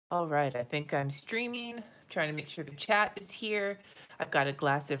All right, I think I'm streaming. I'm trying to make sure the chat is here. I've got a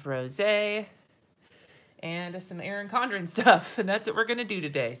glass of rosé and some Erin Condren stuff, and that's what we're gonna do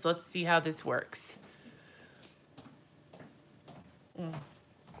today. So let's see how this works.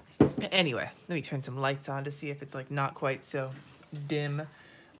 Anyway, let me turn some lights on to see if it's like not quite so dim.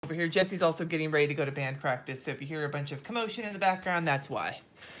 Over here, Jesse's also getting ready to go to band practice, so if you hear a bunch of commotion in the background, that's why.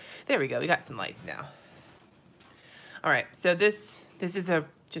 There we go, we got some lights now. All right, so this is a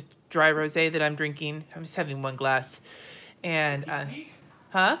just dry rosé that I'm drinking. I'm just having one glass. And,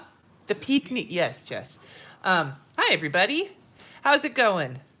 huh? The Peak, yes, Jess. Hi, everybody. How's it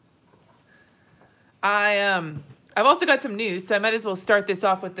going? I've also got some news, so I might as well start this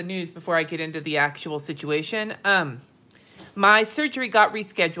off with the news before I get into the actual situation. My surgery got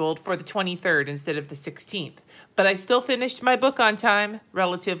rescheduled for the 23rd instead of the 16th, but I still finished my book on time,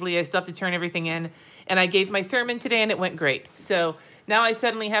 relatively. I still have to turn everything in, and I gave my sermon today, and it went great. So now I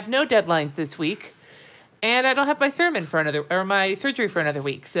suddenly have no deadlines this week, and I don't have my sermon for another, or my surgery for another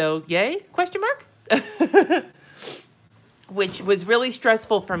week. So yay, question mark? Which was really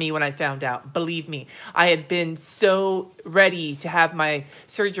stressful for me when I found out. Believe me, I had been so ready to have my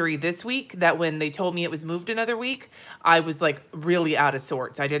surgery this week that when they told me it was moved another week, I was like really out of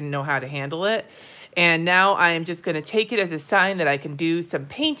sorts. I didn't know how to handle it. And now I am just gonna take it as a sign that I can do some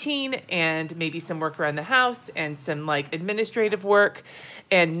painting and maybe some work around the house and some like administrative work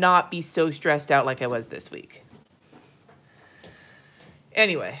and not be so stressed out like I was this week.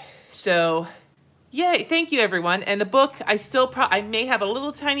 Anyway, so yay, thank you everyone. And the book, I may have a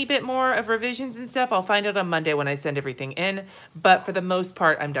little tiny bit more of revisions and stuff. I'll find out on Monday when I send everything in, but for the most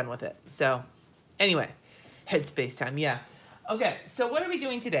part, I'm done with it. So anyway, headspace time, yeah. Okay, so what are we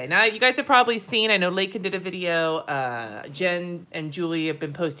doing today? Now, you guys have probably seen, I know Lakin did a video, Jen and Julie have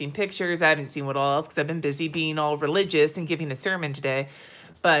been posting pictures. I haven't seen what all else because I've been busy being all religious and giving a sermon today.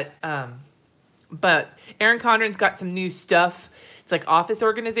 But Erin Condren's got some new stuff. It's like office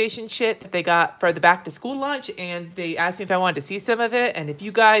organization shit that they got for the back to school launch, and they asked me if I wanted to see some of it. And if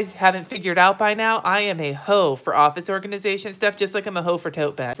you guys haven't figured out by now, I am a hoe for office organization stuff, just like I'm a hoe for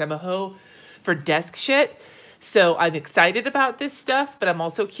tote bags. I'm a hoe for desk shit. So I'm excited about this stuff, but I'm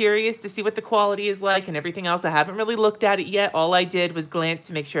also curious to see what the quality is like and everything else. I haven't really looked at it yet. All I did was glance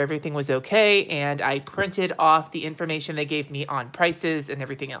to make sure everything was okay, and I printed off the information they gave me on prices and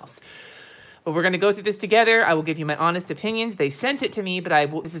everything else. But we're going to go through this together. I will give you my honest opinions. They sent it to me, but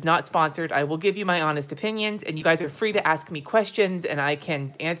this is not sponsored. I will give you my honest opinions, and you guys are free to ask me questions, and I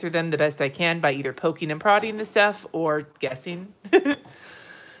can answer them the best I can by either poking and prodding the stuff or guessing.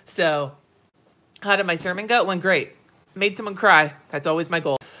 So how did my sermon go? It went great. Made someone cry. That's always my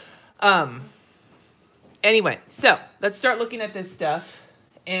goal. Anyway, so let's start looking at this stuff.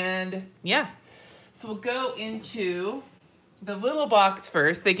 And yeah, so we'll go into the little box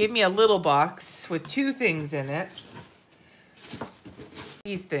first. They gave me a little box with two things in it.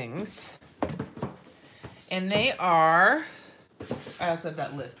 These things. And they are, I also have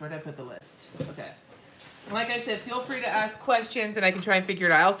that list. Where did I put the list? Okay. Like I said, feel free to ask questions and I can try and figure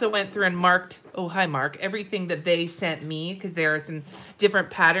it out. I also went through and marked, oh, hi, Mark, everything that they sent me because there are some different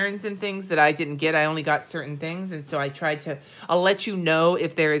patterns and things that I didn't get. I only got certain things. And so I tried to, I'll let you know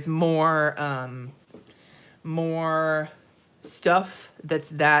if there is more stuff that's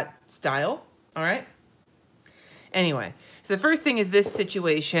that style. All right. Anyway, so the first thing is this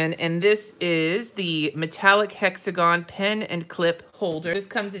situation, and this is the metallic hexagon pen and clip holder. This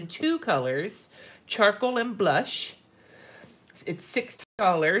comes in two colors, charcoal and blush. It's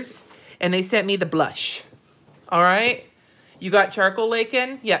 $16, and they sent me the blush. All right. You got charcoal,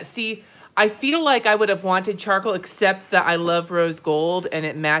 Lakin? Yeah, see, I feel like I would have wanted charcoal, except that I love rose gold, and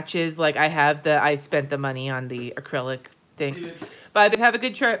it matches, like I spent the money on the acrylic thing. But have a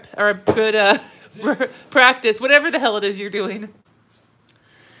good trip, or a good practice, whatever the hell it is you're doing.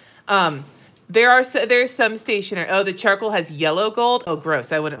 There's some stationery. Oh, the charcoal has yellow gold. Oh,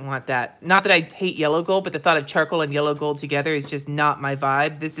 gross. I wouldn't want that. Not that I hate yellow gold, but the thought of charcoal and yellow gold together is just not my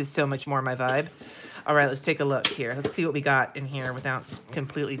vibe. This is so much more my vibe. All right, let's take a look here. Let's see what we got in here without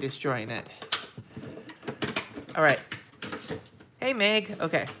completely destroying it. All right. Hey, Meg.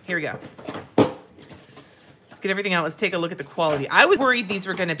 Okay, here we go. Let's get everything out. Let's take a look at the quality. I was worried these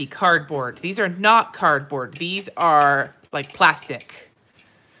were going to be cardboard. These are not cardboard. These are like plastic.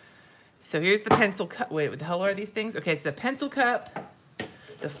 So here's the pencil cup. Wait, what the hell are these things? Okay, so the pencil cup.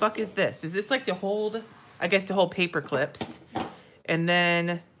 The fuck is this? Is this like to hold, I guess to hold paper clips. And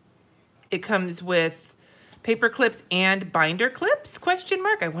then it comes with paper clips and binder clips, question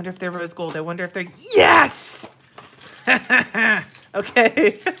mark. I wonder if they're rose gold. I wonder if they're, yes!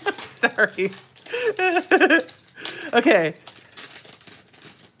 Okay, sorry. Okay.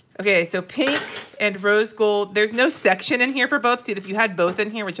 Okay, so pink and rose gold. There's no section in here for both. See, if you had both in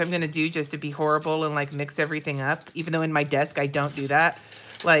here, which I'm going to do just to be horrible and like mix everything up, even though in my desk I don't do that.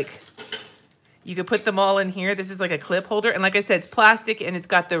 Like, you could put them all in here. This is like a clip holder. And like I said, it's plastic and it's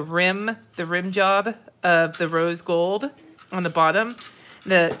got the rim job of the rose gold on the bottom.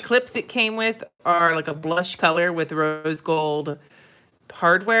 The clips it came with are like a blush color with rose gold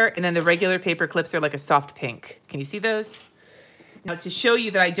hardware. And then the regular paper clips are like a soft pink. Can you see those? Now, to show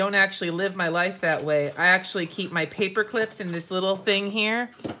you that I don't actually live my life that way, I actually keep my paper clips in this little thing here,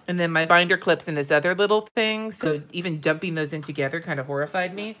 and then my binder clips in this other little thing. So even dumping those in together kind of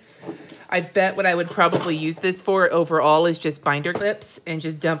horrified me. I bet what I would probably use this for overall is just binder clips, and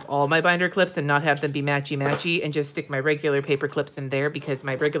just dump all my binder clips and not have them be matchy-matchy, and just stick my regular paper clips in there, because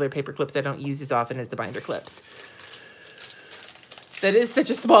my regular paper clips I don't use as often as the binder clips. That is such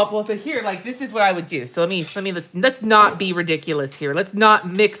a small blow, but here, like, this is what I would do. So let's not be ridiculous here. Let's not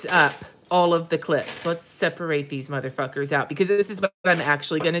mix up all of the clips. Let's separate these motherfuckers out, because this is what I'm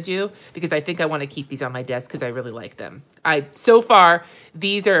actually going to do, because I think I want to keep these on my desk because I really like them. So far,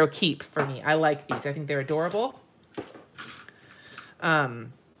 these are a keep for me. I like these. I think they're adorable.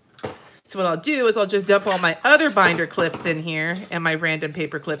 So what I'll do is I'll just dump all my other binder clips in here and my random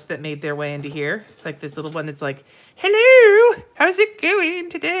paper clips that made their way into here. Like this little one that's like, hello, how's it going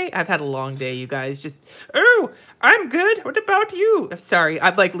today? I've had a long day, you guys. Just, oh, I'm good. What about you? I'm sorry.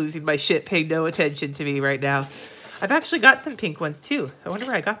 I'm like losing my shit. Pay no attention to me right now. I've actually got some pink ones too. I wonder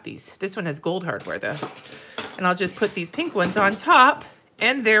where I got these. This one has gold hardware though. And I'll just put these pink ones on top,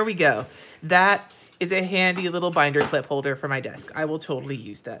 and there we go. That is a handy little binder clip holder for my desk. I will totally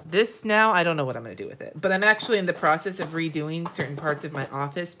use that. This now, I don't know what I'm gonna do with it, but I'm actually in the process of redoing certain parts of my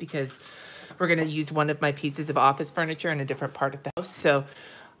office, because we're gonna use one of my pieces of office furniture in a different part of the house. So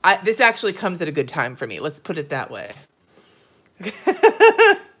this actually comes at a good time for me. Let's put it that way.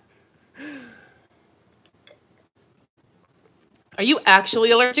 Are you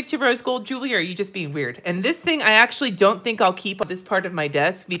actually allergic to rose gold, Julie, or are you just being weird? And this thing, I actually don't think I'll keep on this part of my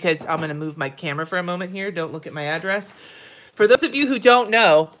desk, because I'm going to move my camera for a moment here. Don't look at my address. For those of you who don't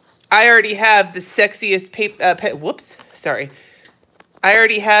know, I already have the sexiest I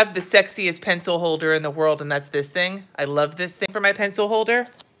already have the sexiest pencil holder in the world, and that's this thing. I love this thing for my pencil holder.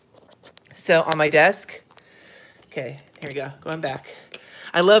 So on my desk. Okay, here we go. Going back.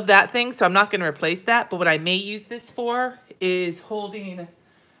 I love that thing, so I'm not going to replace that. But what I may use this for is holding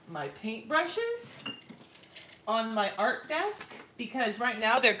my paintbrushes on my art desk, because right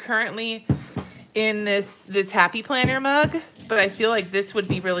now they're currently in this Happy Planner mug, but I feel like this would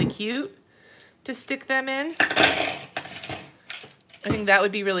be really cute to stick them in. I think that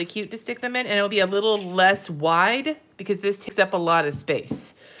would be really cute to stick them in, and it'll be a little less wide because this takes up a lot of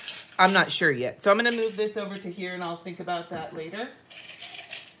space. I'm not sure yet. So I'm going to move this over to here, and I'll think about that later.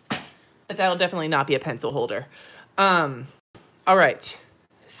 But that'll definitely not be a pencil holder. All right.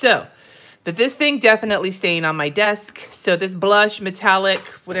 So, but this thing definitely staying on my desk. So this blush, metallic,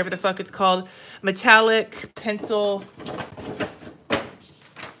 whatever the fuck it's called, metallic pencil,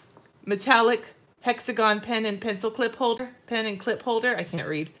 metallic hexagon pen and pencil clip holder, pen and clip holder. I can't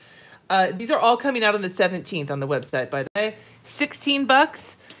read. These are all coming out on the 17th on the website, by the way. 16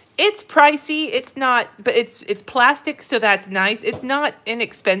 bucks. It's pricey. It's not, but it's plastic, so that's nice. It's not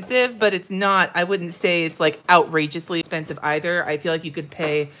inexpensive, but it's not, I wouldn't say it's like outrageously expensive either. I feel like you could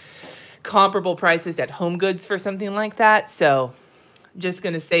pay comparable prices at Home Goods for something like that. So I'm just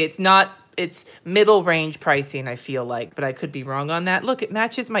going to say it's middle range pricing, I feel like, but I could be wrong on that. Look, it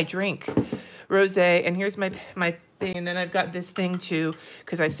matches my drink, rosé, and here's my thing. And then I've got this thing too,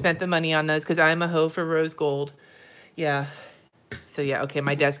 because I spent the money on those because I'm a hoe for rose gold. Yeah. So yeah, okay,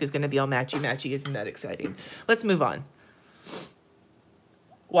 my desk is going to be all matchy-matchy. Isn't that exciting? Let's move on.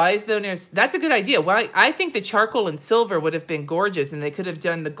 Why is that's a good idea. Why? I think the charcoal and silver would have been gorgeous, and they could have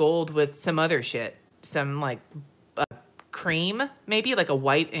done the gold with some other shit. Some like cream, maybe like a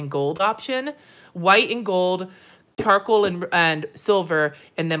white and gold option. White and gold, charcoal and silver,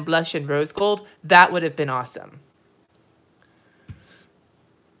 and then blush and rose gold. That would have been awesome.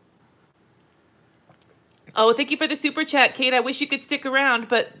 Oh, thank you for the super chat, Kate. I wish you could stick around,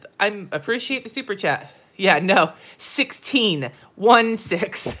 but I appreciate the super chat. Yeah, no, 16,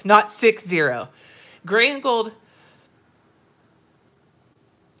 16, not 60. Gray and gold.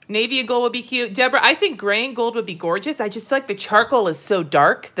 Navy and gold would be cute. Deborah, I think gray and gold would be gorgeous. I just feel like the charcoal is so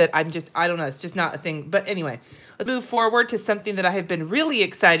dark that I don't know, it's just not a thing. But anyway, let's move forward to something that I have been really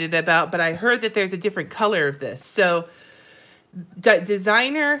excited about, but I heard that there's a different color of this. So,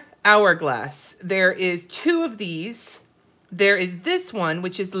 designer hourglass. There is two of these. There is this one,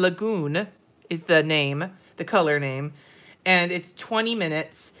 which is Lagoon, is the name, the color name, and it's 20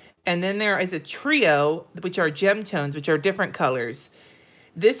 minutes. And then there is a trio, which are gem tones, which are different colors.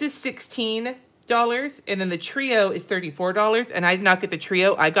 This is $16, and then the trio is $34. And I did not get the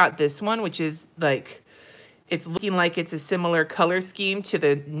trio. I got this one, which is like, it's looking like it's a similar color scheme to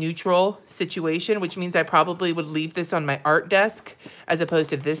the neutral situation, which means I probably would leave this on my art desk as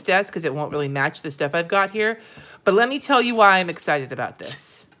opposed to this desk because it won't really match the stuff I've got here. But let me tell you why I'm excited about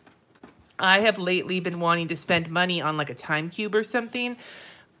this. I have lately been wanting to spend money on like a time cube or something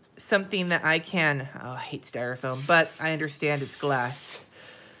that I can, oh, I hate styrofoam, but I understand it's glass.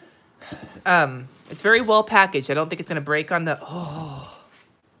 It's very well packaged. I don't think it's going to break on the, oh,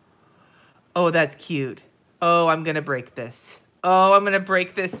 that's cute. Oh, I'm going to break this. Oh, I'm going to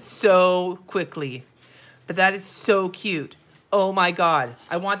break this so quickly. But that is so cute. Oh my God.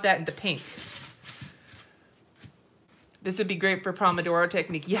 I want that in the pink. This would be great for Pomodoro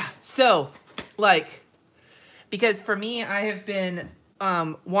technique. Yeah. So, like, because for me, I have been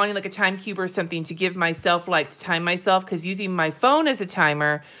wanting like a time cube or something to give myself, like, to time myself, because using my phone as a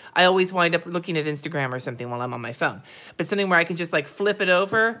timer, I always wind up looking at Instagram or something while I'm on my phone. But something where I can just like flip it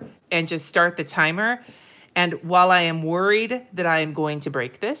over and just start the timer. And while I am worried that I am going to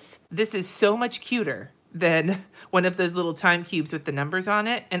break this, this is so much cuter than one of those little time cubes with the numbers on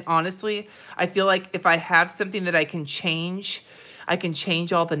it. And honestly, I feel like if I have something that I can change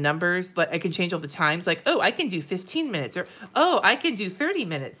all the numbers, like I can change all the times, like, oh, I can do 15 minutes, or, oh, I can do 30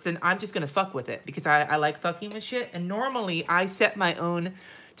 minutes, then I'm just gonna fuck with it because I like fucking with shit. And normally I set my own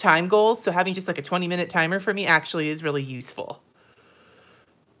time goals, so having just like a 20-minute timer for me actually is really useful.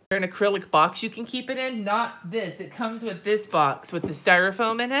 An acrylic box you can keep it in, not this. It comes with this box with the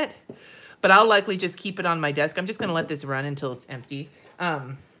styrofoam in it, but I'll likely just keep it on my desk. I'm just gonna let this run until it's empty.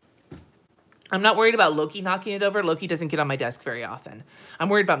 I'm not worried about Loki knocking it over. Loki doesn't get on my desk very often. I'm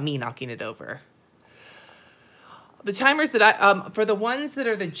worried about me knocking it over. The timers that for the ones that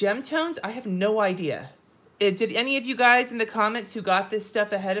are the gem tones, I have no idea. Did any of you guys in the comments who got this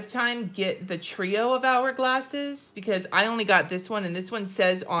stuff ahead of time get the trio of hourglasses? Because I only got this one, and this one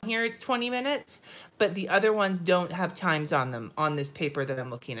says on here it's 20 minutes, but the other ones don't have times on them on this paper that I'm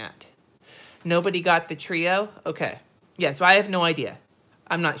looking at. Nobody got the trio? Okay. Yeah, so I have no idea.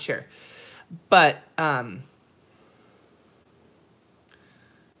 I'm not sure. But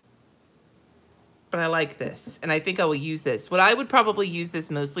I like this, and I think I will use this. What I would probably use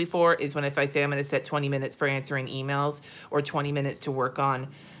this mostly for is when if I say I'm going to set 20 minutes for answering emails or 20 minutes to work on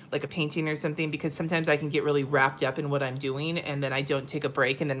like a painting or something, because sometimes I can get really wrapped up in what I'm doing and then I don't take a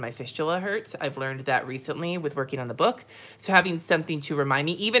break and then my fistula hurts. I've learned that recently with working on the book. So having something to remind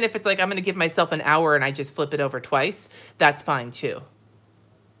me, even if it's like I'm going to give myself an hour and I just flip it over twice, that's fine too.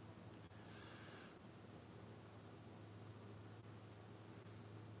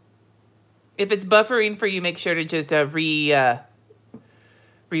 If it's buffering for you, make sure to just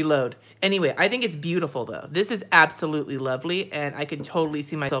reload. Anyway, I think it's beautiful though. This is absolutely lovely, and I can totally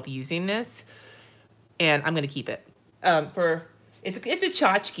see myself using this, and I'm gonna keep it. It's a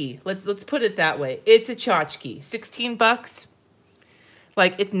tchotchke. Let's put it that way. It's a tchotchke. 16 bucks.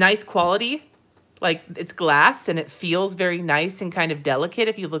 Like, it's nice quality. Like, it's glass and it feels very nice and kind of delicate.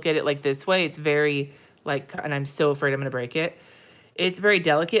 If you look at it like this way, it's very like, and I'm so afraid I'm gonna break it. It's very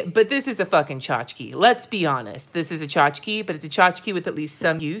delicate, but this is a fucking tchotchke. Let's be honest. This is a tchotchke, but it's a tchotchke with at least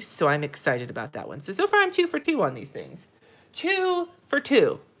some use, so I'm excited about that one. So far I'm 2 for 2 on these things. 2 for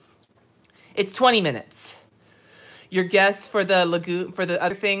 2. It's 20 minutes. Your guess for the lagoon, for the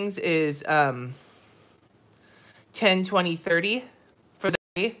other things is 10, 20, 30 for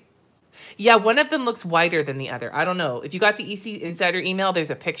the... Yeah, one of them looks whiter than the other. I don't know. If you got the EC Insider email,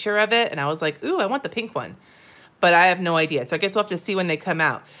 there's a picture of it, and I was like, ooh, I want the pink one. But I have no idea. So I guess we'll have to see when they come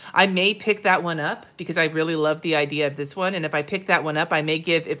out. I may pick that one up because I really love the idea of this one. And if I pick that one up, I may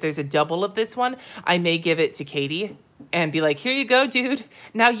give, if there's a double of this one, I may give it to Katie and be like, here you go, dude.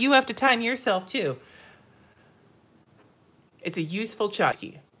 Now you have to time yourself too. It's a useful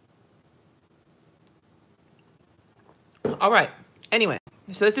tchotchke. All right. Anyway,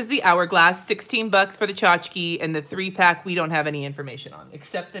 so this is the hourglass, 16 bucks for the tchotchke, and the 3-pack we don't have any information on,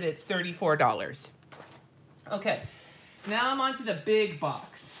 except that it's $34. Okay, now I'm on to the big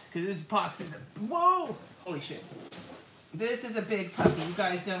box, because this box is a, whoa, holy shit. This is a big puppy. You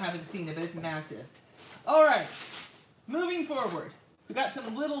guys haven't seen it, but it's massive. All right, moving forward. We got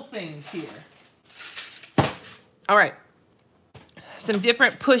some little things here. All right, some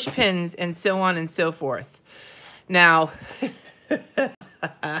different push pins and so on and so forth. Now,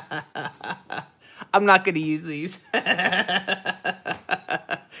 I'm not going to use these.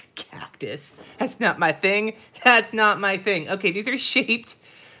 Cactus. That's not my thing. That's not my thing. Okay, these are shaped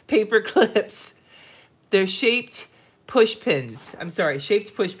paper clips. They're shaped push pins. I'm sorry,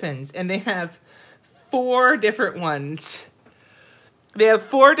 shaped push pins. And they have 4 different ones. They have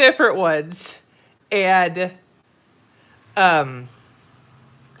 4 different ones. And,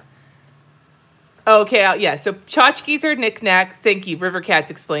 okay, yeah, so tchotchkes are knickknacks. Thank you, River Cat's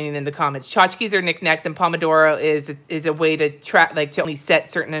explaining in the comments. Tchotchkes are knickknacks, and Pomodoro is a way to track, like, to only set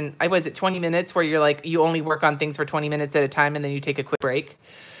certain, was it 20 minutes, where you're like, you only work on things for 20 minutes at a time, and then you take a quick break.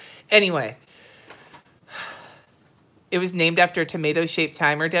 Anyway, it was named after a tomato-shaped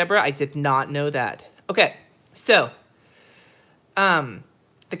timer, Deborah. I did not know that. Okay, so,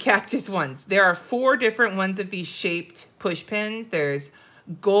 the cactus ones. There are 4 different ones of these shaped push pins. There's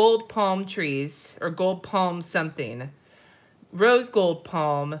gold palm trees, or gold palm something, rose gold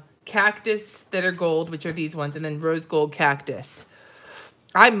palm, cactus that are gold, which are these ones, and then rose gold cactus.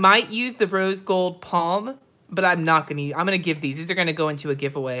 I might use the rose gold palm, but I'm not gonna use, I'm gonna give these. These are gonna go into a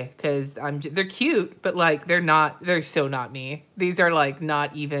giveaway because they're cute, but like they're so not me. These are like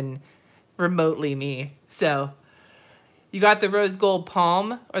not even remotely me. So you got the rose gold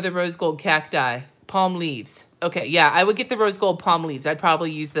palm or the rose gold cacti? Palm leaves. Okay, yeah, I would get the rose gold palm leaves. I'd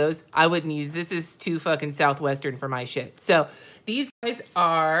probably use those. I wouldn't use, this is too fucking Southwestern for my shit. So these guys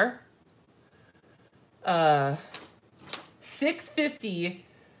are $6.50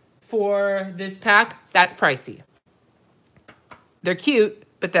 for this pack. That's pricey. They're cute,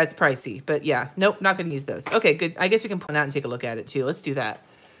 but that's pricey. But yeah, nope, not gonna use those. Okay, good. I guess we can pull it out and take a look at it too. Let's do that.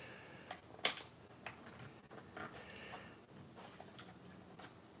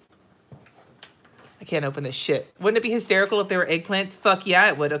 I can't open this shit. Wouldn't it be hysterical if they were eggplants? Fuck yeah,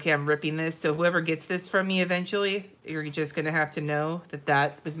 it would. Okay, I'm ripping this. So whoever gets this from me eventually, you're just going to have to know that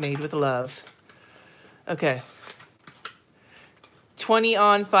that was made with love. Okay. 20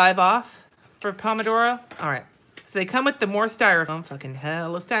 on, 5 off for Pomodoro. All right. So they come with the more styrofoam. Fucking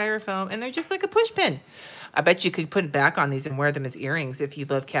hella styrofoam. And they're just like a push pin. I bet you could put it back on these and wear them as earrings if you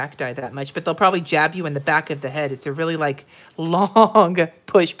love cacti that much. But they'll probably jab you in the back of the head. It's a really, like, long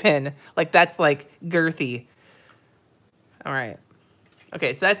push pin. Like, that's, like, girthy. All right.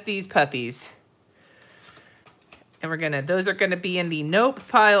 Okay, so that's these puppies. And those are gonna be in the nope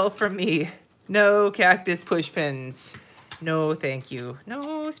pile from me. No cactus push pins. No, thank you.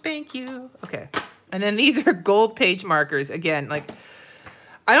 No, spank you. Okay. And then these are gold page markers. Again, like,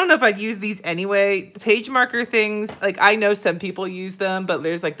 I don't know if I'd use these anyway. The page marker things, like, I know some people use them, but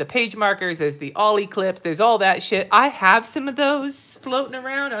there's like the page markers, there's the ollie clips, there's all that shit. I have some of those floating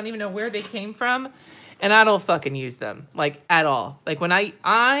around. I don't even know where they came from, and I don't fucking use them, like, at all. Like, when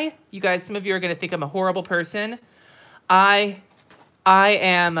you guys, some of you are gonna think I'm a horrible person. I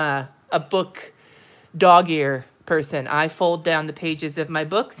am a book dog ear person. I fold down the pages of my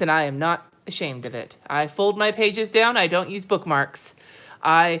books, and I am not ashamed of it. I fold my pages down. I don't use bookmarks.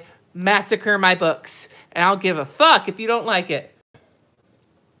 I massacre my books, and I'll give a fuck if you don't like it.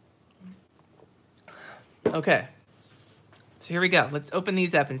 Okay. So here we go. Let's open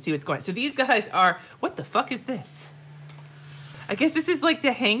these up and see what's going on. So these guys are, what the fuck is this? I guess this is like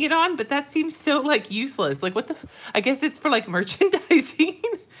to hang it on, but that seems so like useless. Like what the, I guess it's for like merchandising.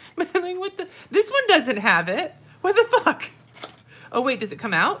 Like what the, this one doesn't have it. What the fuck? Oh wait, does it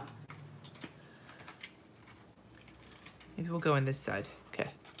come out? Maybe we'll go on this side.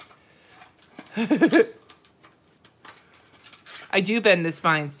 I do bend the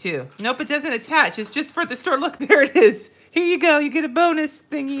spines too. Nope, it doesn't attach. It's just for the store. Look, there it is. Here you go. You get a bonus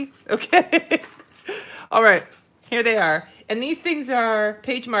thingy. Okay. All right. Here they are. And these things are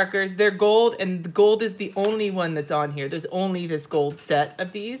page markers. They're gold, and the gold is the only one that's on here. There's only this gold set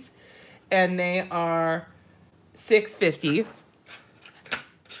of these. And they are $6.50.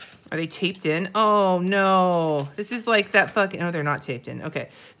 Are they taped in? Oh, no. This is like that fucking... No, they're not taped in. Okay.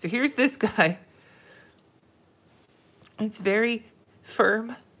 So here's this guy. It's very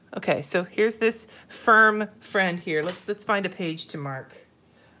firm. Okay, so here's this firm friend here. Let's find a page to mark.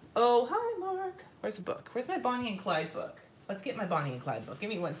 Oh, hi, Mark. Where's the book? Where's my Bonnie and Clyde book? Let's get my Bonnie and Clyde book. Give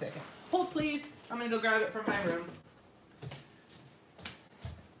me 1 second. Hold, please. I'm going to go grab it from my room.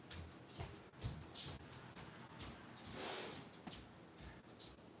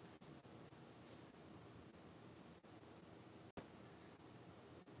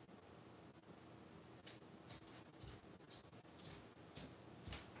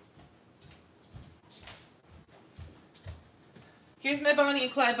 Here's my Bonnie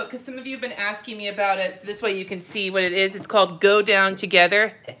and Clyde book, because some of you have been asking me about it, so this way you can see what it is. It's called Go Down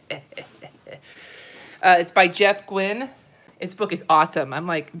Together. It's by Jeff Gwynne. This book is awesome. I'm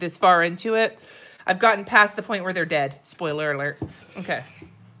like this far into it. I've gotten past the point where they're dead. Spoiler alert. Okay.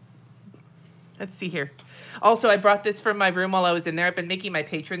 Let's see here. Also, I brought this from my room while I was in there. I've been making my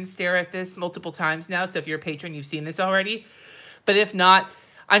patrons stare at this multiple times now. So if you're a patron, you've seen this already. But if not,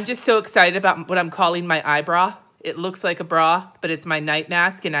 I'm just so excited about what I'm calling my eyebrow. It looks like a bra, but it's my night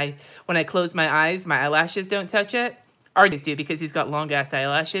mask. And when I close my eyes, my eyelashes don't touch it. Artie's do because he's got long ass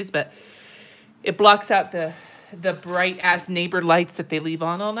eyelashes, but it blocks out the bright ass neighbor lights that they leave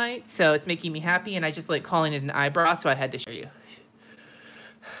on all night. So it's making me happy. And I just like calling it an eyebrow. So I had to show you.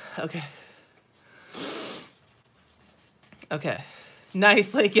 Okay. Okay.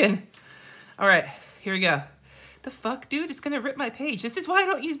 Nice, Lakin. All right, here we go. The fuck, dude? It's gonna rip my page. This is why I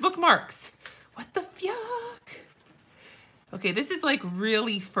don't use bookmarks. What the fuck? Okay, this is like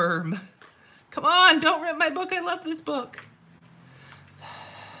really firm. Come on, don't rip my book. I love this book.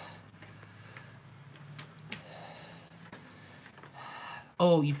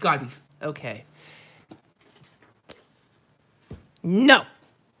 Oh, you've got to be, okay. No.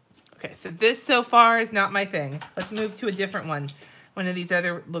 Okay, so this so far is not my thing. Let's move to a different one. One of these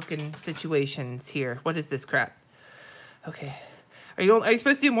other looking situations here. What is this crap? Okay. Are you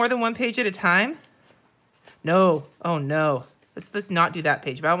supposed to do more than one page at a time? No. Oh no. Let's not do that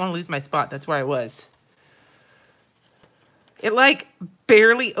page. But I don't want to lose my spot. That's where I was. It like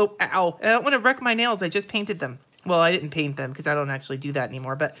barely, oh, ow. I don't want to wreck my nails. I just painted them. Well, I didn't paint them because I don't actually do that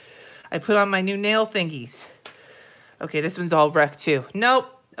anymore. But I put on my new nail thingies. Okay, this one's all wrecked too.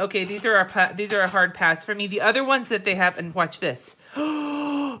 Nope. Okay, these are a hard pass for me. The other ones that they have, and watch this.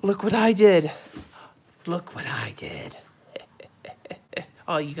 Look what I did. Look what I did.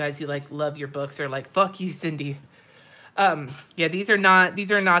 All you guys who like love your books are like, fuck you, Cindy. Yeah, these are not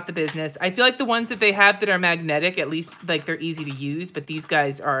the business. I feel like the ones that they have that are magnetic, at least like they're easy to use, but these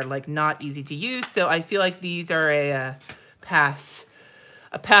guys are like not easy to use. So I feel like these are a pass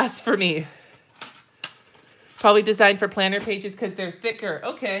for me. Probably designed for planner pages because they're thicker.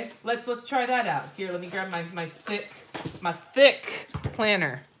 Okay, let's try that out. Here, let me grab my thick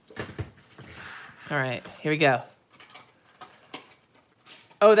planner. All right, here we go.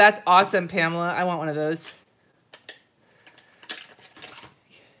 Oh, that's awesome, Pamela. I want one of those.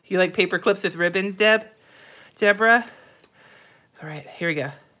 You like paper clips with ribbons, Deborah? All right, here we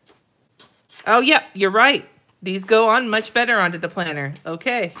go. Oh, yeah, you're right. These go on much better onto the planner.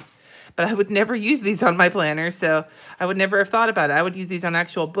 Okay. But I would never use these on my planner, so I would never have thought about it. I would use these on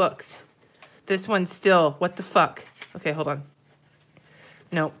actual books. This one's still, what the fuck? Okay, hold on.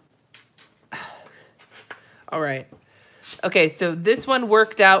 Nope. All right. Okay, so this one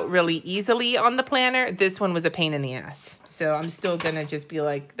worked out really easily on the planner. This one was a pain in the ass. So I'm still gonna just be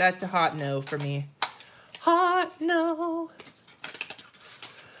like, that's a hot no for me. Hot no.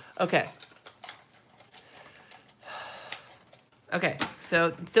 Okay. Okay,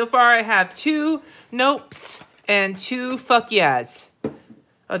 so far I have 2 nopes and 2 fuck yeahs.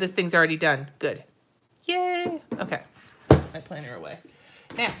 Oh, this thing's already done. Good. Yay. Okay, my planner away.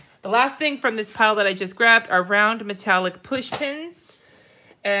 Now, the last thing from this pile that I just grabbed are round metallic push pins.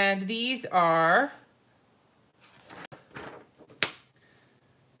 And these are,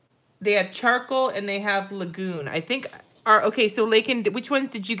 they have charcoal and they have lagoon. I think are, okay, so Lakin, which ones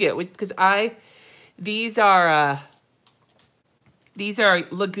did you get? Because these are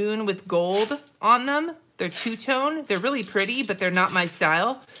lagoon with gold on them. They're two-tone. They're really pretty, but they're not my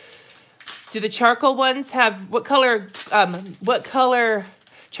style. Do the charcoal ones have, what color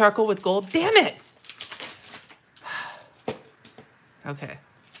charcoal with gold? Damn it! Okay.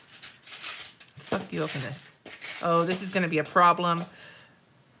 Fuck you, open this. Oh, this is gonna be a problem.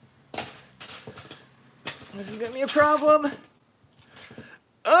 This is gonna be a problem.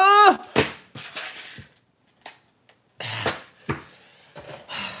 Oh!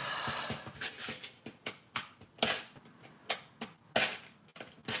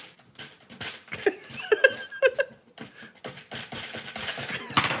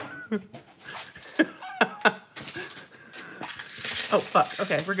 Oh, fuck.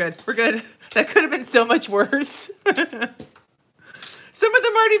 Okay, we're good. We're good. That could have been so much worse. Some of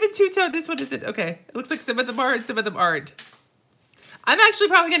them aren't even two-tone. This one isn't. Okay. It looks like some of them are and some of them aren't. I'm actually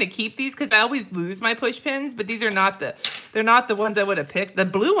probably going to keep these because I always lose my push pins, but these are not they're not the ones I would have picked. The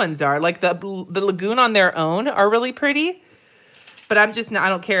blue ones are. Like the lagoon on their own are really pretty. But I'm just not, I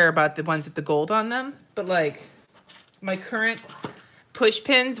don't care about the ones with the gold on them. But like my current push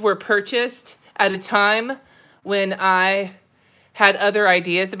pins were purchased at a time when I had other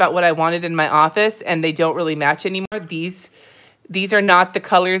ideas about what I wanted in my office and they don't really match anymore. These are not the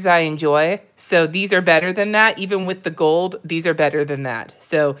colors I enjoy. So these are better than that. Even with the gold, these are better than that.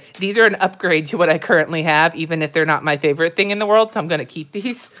 So these are an upgrade to what I currently have, even if they're not my favorite thing in the world. So I'm going to keep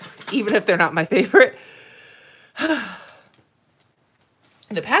these, even if they're not my favorite.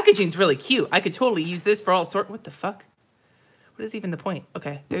 The packaging's really cute. I could totally use this for all sort. What the fuck? What is even the point?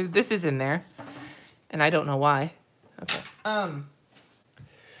 Okay, this is in there, and I don't know why. Okay.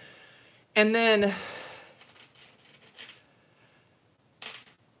 And then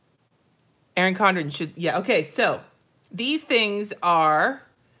Erin Condren should, yeah. Okay, so these things are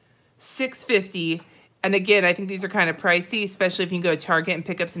 $6.50. And again, I think these are kind of pricey, especially if you can go to Target and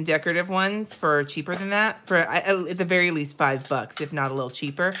pick up some decorative ones for cheaper than that. For at the very least $5, if not a little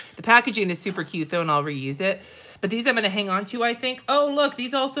cheaper. The packaging is super cute though, and I'll reuse it. But these I'm gonna hang on to, I think. Oh look,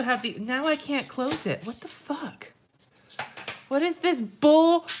 these also have the, now I can't close it. What the fuck? What is this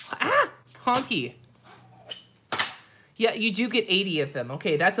bull? Ah, honky. Yeah, you do get 80 of them.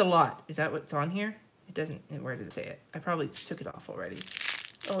 Okay, that's a lot. Is that what's on here? It doesn't, where does it say it? I probably took it off already.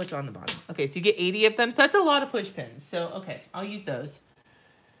 Oh, it's on the bottom. Okay, so you get 80 of them. So that's a lot of push pins. So, okay, I'll use those.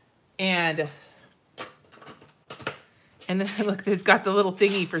 And then look, it's got the little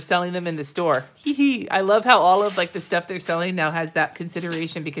thingy for selling them in the store. Hee hee. I love how all of like the stuff they're selling now has that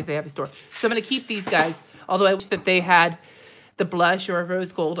consideration because they have a store. So I'm going to keep these guys, although I wish that they had the blush or a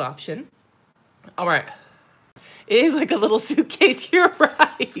rose gold option. All right. It is like a little suitcase. You're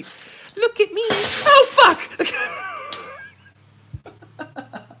right. Look at me. Oh, fuck.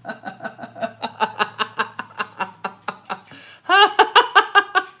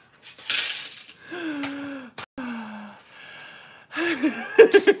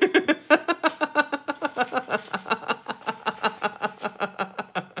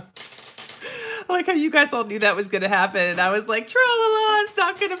 I like how you guys all knew that was going to happen, and I was like, tra-la-la, it's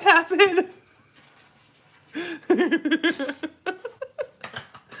not going to happen.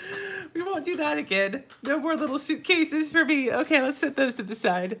 We won't do that again. No more little suitcases for me. Okay, let's set those to the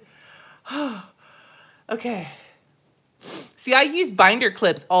side. Okay. See, I use binder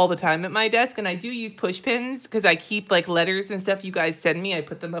clips all the time at my desk, and I do use push pins because I keep like letters and stuff you guys send me. I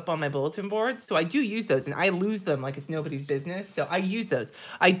put them up on my bulletin boards. So I do use those, and I lose them like it's nobody's business. So I use those.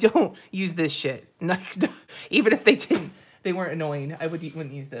 I don't use this shit. Even if they weren't annoying, I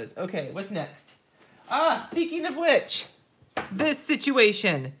wouldn't use those. Okay, what's next? Ah, speaking of which, this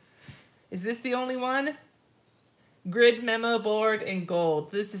situation. Is this the only one? Grid memo board in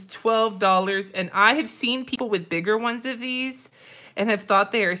gold. This is $12, and I have seen people with bigger ones of these and have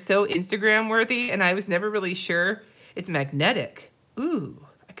thought they are so Instagram worthy, and I was never really sure. It's magnetic. Ooh,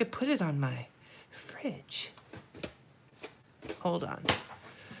 I could put it on my fridge. Hold on.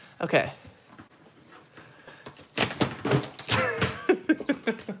 Okay.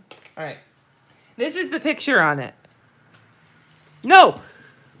 All right. This is the picture on it. No!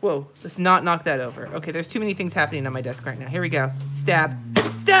 Whoa, let's not knock that over. Okay, there's too many things happening on my desk right now. Here we go. Stab.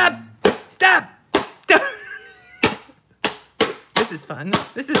 Stab! Stab! Stab! This is fun.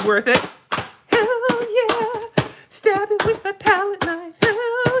 This is worth it. Hell yeah! Stab it with my palette knife.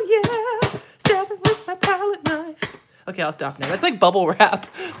 Hell yeah! Stab it with my palette knife. Okay, I'll stop now. That's like bubble wrap.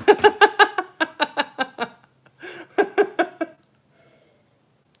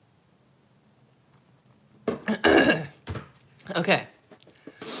 Okay.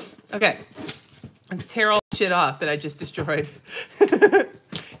 Okay. Let's tear all the shit off that I just destroyed.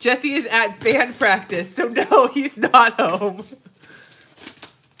 Jesse is at band practice, so no, he's not home.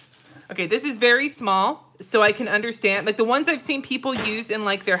 Okay, this is very small, so I can understand. Like the ones I've seen people use in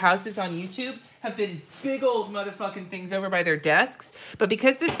like their houses on YouTube have been big old motherfucking things over by their desks. But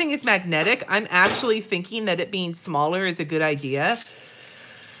because this thing is magnetic, I'm actually thinking that it being smaller is a good idea.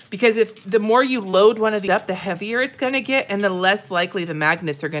 Because if the more you load one of these up, the heavier it's going to get, and the less likely the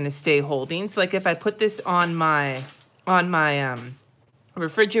magnets are going to stay holding. So like if I put this on my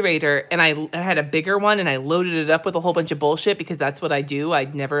refrigerator and I had a bigger one and I loaded it up with a whole bunch of bullshit, because that's what I do.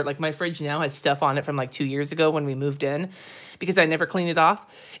 I'd never, like my fridge now has stuff on it from like 2 years ago when we moved in, because I never cleaned it off.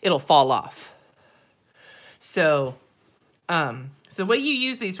 It'll fall off. So, the way you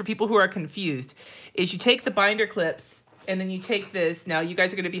use these for people who are confused is you take the binder clips and then you take this. Now, you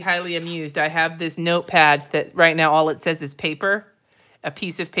guys are going to be highly amused. I have this notepad that right now all it says is paper. A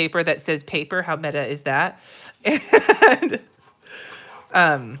piece of paper that says paper. How meta is that? And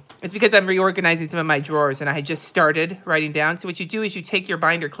it's because I'm reorganizing some of my drawers, and I had just started writing down. So what you do is you take your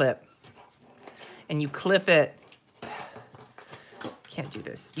binder clip and you clip it. Can't do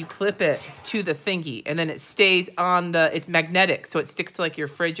this. You clip it to the thingy, and then it stays on the, it's magnetic, so it sticks to like your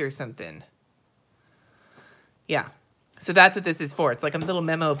fridge or something. Yeah. So that's what this is for. It's like a little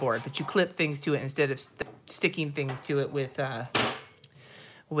memo board, but you clip things to it instead of sticking things to it with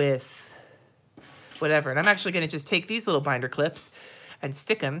whatever. And I'm actually going to just take these little binder clips and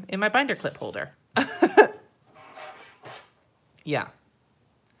stick them in my binder clip holder. Yeah.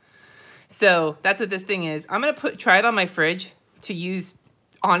 So that's what this thing is. I'm going to try it on my fridge to use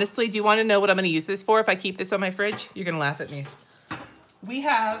Honestly, do you want to know what I'm going to use this for if I keep this on my fridge? You're going to laugh at me. We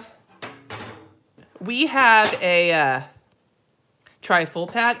have a try full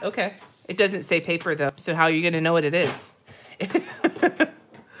pad. Okay. It doesn't say paper though. So how are you going to know what it is?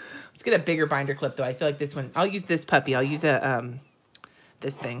 Let's get a bigger binder clip though. I feel like this one, I'll use this puppy. I'll use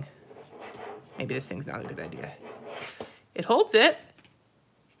this thing. Maybe this thing's not a good idea. It holds it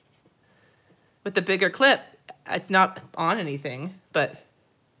with the bigger clip. It's not on anything, but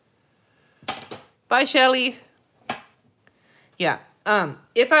bye, Shelly. Yeah.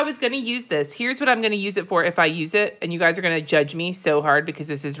 If I was going to use this, here's what I'm going to use it for if I use it, and you guys are going to judge me so hard because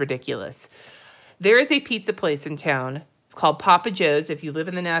this is ridiculous. There is a pizza place in town called Papa Joe's. If you live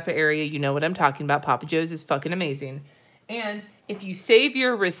in the Napa area, you know what I'm talking about. Papa Joe's is fucking amazing. And if you save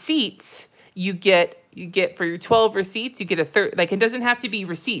your receipts, you get for your 12 receipts, you get a third. Like, it doesn't have to be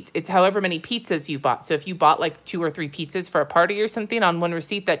receipts. It's however many pizzas you bought. So if you bought like 2 or 3 pizzas for a party or something on one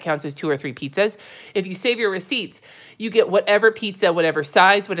receipt, that counts as 2 or 3 pizzas. If you save your receipts, you get whatever pizza, whatever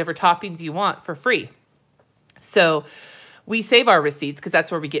size, whatever toppings you want for free. So we save our receipts because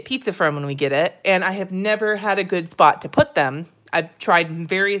that's where we get pizza from when we get it. And I have never had a good spot to put them. I've tried in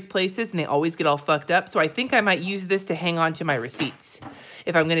various places and they always get all fucked up. So I think I might use this to hang on to my receipts.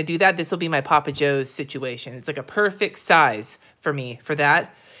 If I'm going to do that, this will be my Papa Joe's situation. It's like a perfect size for me for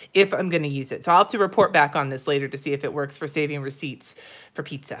that if I'm going to use it. So I'll have to report back on this later to see if it works for saving receipts for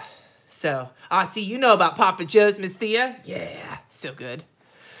pizza. So, see, you know about Papa Joe's, Miss Thea? Yeah, so good.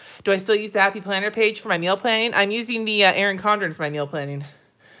 Do I still use the Happy Planner page for my meal planning? I'm using the Erin Condren for my meal planning.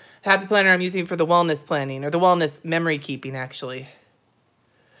 Happy Planner I'm using for the wellness planning, or the wellness memory keeping, actually.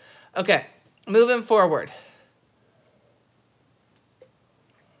 Okay, moving forward.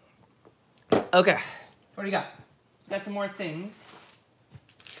 Okay, what do you got? Got some more things.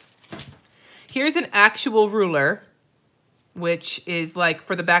 Here's an actual ruler, which is like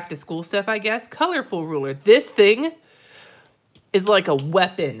for the back to school stuff, I guess. Colorful ruler. This thing is like a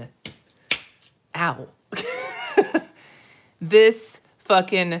weapon. Ow. This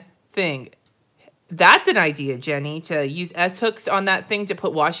fucking thing. That's an idea, Jenny, to use S-hooks on that thing to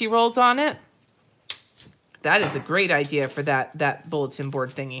put washi rolls on it. That is a great idea for that bulletin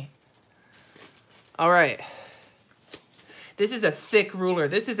board thingy. All right. This is a thick ruler.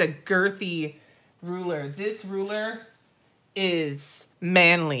 This is a girthy ruler. This ruler is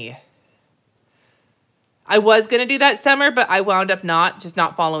manly. I was going to do that summer, but I wound up just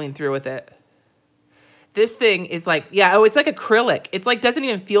not following through with it. This thing is like, yeah, oh, it's like acrylic. It's like, doesn't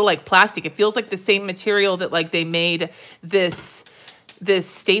even feel like plastic. It feels like the same material that like they made this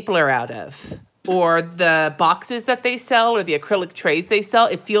stapler out of, or the boxes that they sell, or the acrylic trays they sell.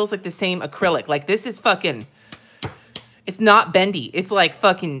 It feels like the same acrylic. Like this is fucking, it's not bendy. It's like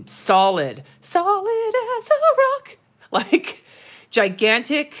fucking solid as a rock. Like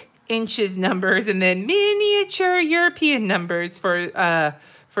gigantic inches numbers and then miniature European numbers for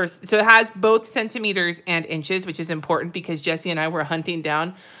so it has both centimeters and inches, which is important because Jesse and I were hunting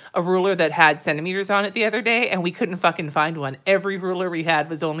down a ruler that had centimeters on it the other day, and we couldn't fucking find one. Every ruler we had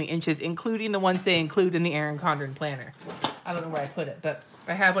was only inches, including the ones they include in the Erin Condren planner. I don't know where I put it, but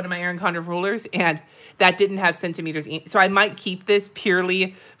I have one of my Erin Condren rulers, and that didn't have centimeters. So I might keep this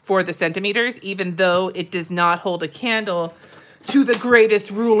purely for the centimeters, even though it does not hold a candle to the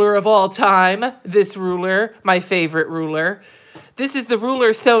greatest ruler of all time. This ruler, my favorite ruler. This is the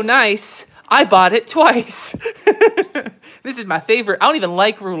ruler so nice, I bought it twice. This is my favorite. I don't even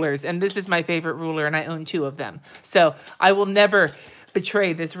like rulers, and this is my favorite ruler, and I own 2 of them. So I will never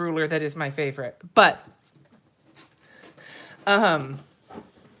betray this ruler that is my favorite. But, okay,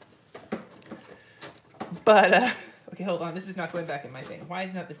 hold on. This is not going back in my thing. Why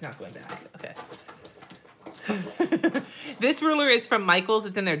is this not going back? Okay. This ruler is from Michael's.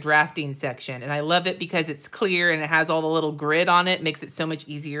 It's in their drafting section, and I love it because it's clear and it has all the little grid on it. It makes it so much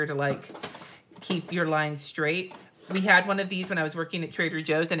easier to like keep your lines straight. We had one of these when I was working at Trader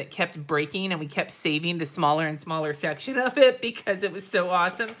Joe's, and it kept breaking, and we kept saving the smaller and smaller section of it because it was so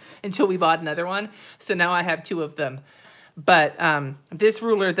awesome until we bought another one. So now I have 2 of them. But this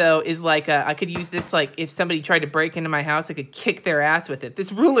ruler, though, is like I could use this, like, if somebody tried to break into my house, I could kick their ass with it.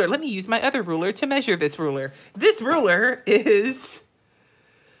 This ruler, let me use my other ruler to measure this ruler. This ruler is,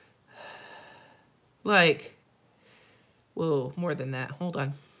 like, whoa, more than that. Hold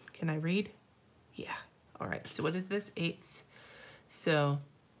on. Can I read? Yeah. All right. So what is this? 8. So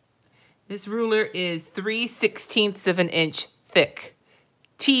this ruler is 3/16 of an inch thick.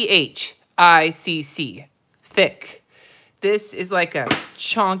 THICC. Thick. This is like a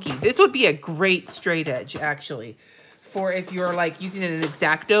chonky. This would be a great straight edge, actually, for if you're like using an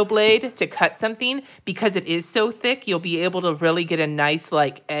X-Acto blade to cut something, because it is so thick, you'll be able to really get a nice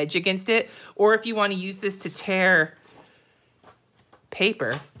like edge against it. Or if you want to use this to tear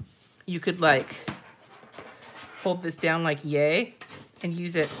paper, you could like hold this down like yay and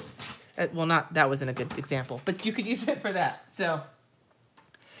use it. Well, not, that wasn't a good example, but you could use it for that. So,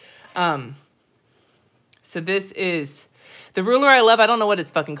 so this is the ruler I love. I don't know what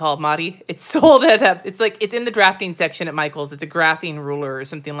it's fucking called, Madi. It's sold at it's like, it's in the drafting section at Michael's. It's a graphing ruler or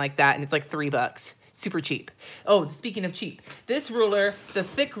something like that. And it's like $3. Super cheap. Oh, speaking of cheap, this ruler, the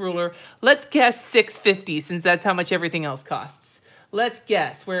thick ruler, let's guess $6.50 since that's how much everything else costs. Let's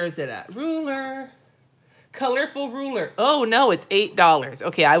guess. Where is it at? Ruler. Colorful ruler. Oh, no, it's $8.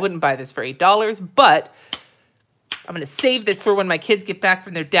 Okay, I wouldn't buy this for $8, but I'm going to save this for when my kids get back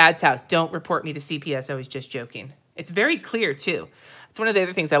from their dad's house. Don't report me to CPS. I was just joking. It's very clear, too. It's one of the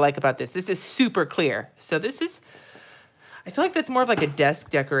other things I like about this. This is super clear. So this is, I feel like that's more of like a desk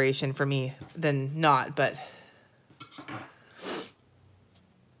decoration for me than not, but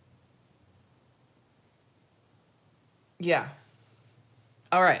yeah.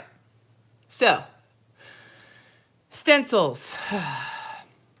 All right. So stencils.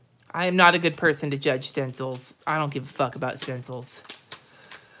 I am not a good person to judge stencils. I don't give a fuck about stencils.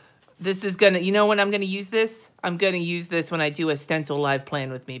 This is gonna, you know when I'm gonna use this? I'm gonna use this when I do a stencil live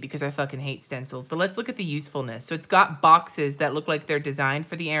plan with me because I fucking hate stencils. But let's look at the usefulness. So it's got boxes that look like they're designed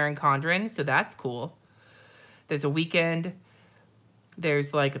for the Erin Condren, so that's cool. There's a weekend.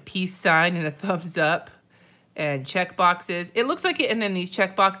 There's like a peace sign and a thumbs up and check boxes. It looks like it, and then these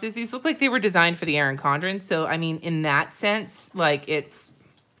check boxes, these look like they were designed for the Erin Condren. So, I mean, in that sense, like it's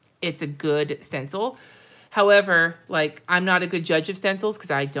a good stencil. However, like, I'm not a good judge of stencils because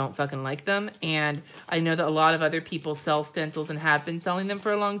I don't fucking like them. And I know that a lot of other people sell stencils and have been selling them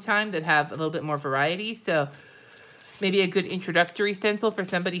for a long time that have a little bit more variety. So maybe a good introductory stencil for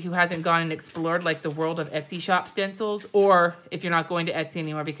somebody who hasn't gone and explored like the world of Etsy shop stencils. Or if you're not going to Etsy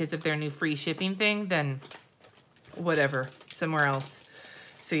anymore because of their new free shipping thing, then whatever, somewhere else.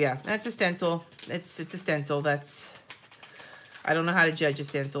 So yeah, that's a stencil. It's a stencil. I don't know how to judge a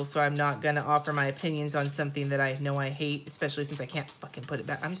stencil, so I'm not going to offer my opinions on something that I know I hate, especially since I can't fucking put it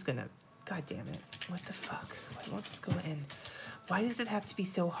back. I'm just going to, God damn it. What the fuck? Why won't this go in? Why does it have to be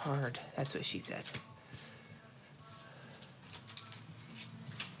so hard? That's what she said.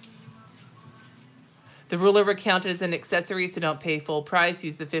 The ruler were counted as an accessory, so don't pay full price.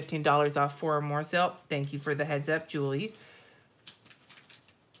 Use the $15 off 4 or more sale. Thank you for the heads up, Julie.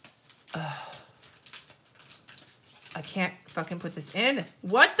 I can't fucking put this in.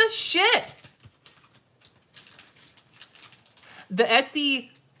 What the shit? The Etsy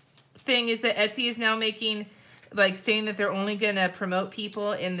thing is that Etsy is now making, like, saying that they're only going to promote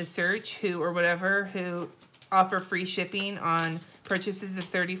people in the search who offer free shipping on purchases of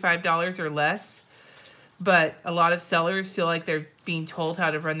 $35 or less. But a lot of sellers feel like they're being told how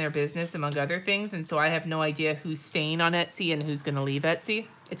to run their business, among other things. And so I have no idea who's staying on Etsy and who's going to leave Etsy.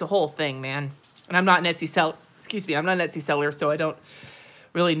 It's a whole thing, man. And I'm not an Etsy seller. Excuse me, I'm not an Etsy seller, so I don't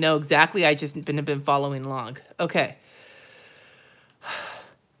really know exactly. I just been following along. Okay.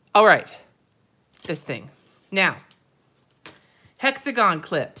 All right. This thing. Now, hexagon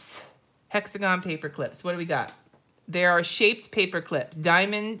clips. Hexagon paper clips. What do we got? There are shaped paper clips.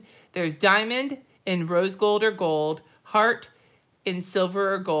 Diamond. There's diamond in rose gold or gold, heart in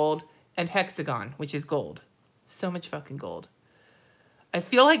silver or gold, and hexagon, which is gold. So much fucking gold. I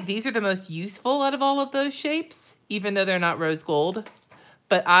feel like these are the most useful out of all of those shapes, even though they're not rose gold.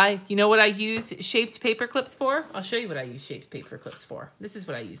 But you know what I use shaped paper clips for? I'll show you what I use shaped paper clips for. This is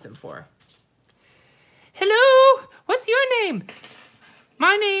what I use them for. Hello, what's your name?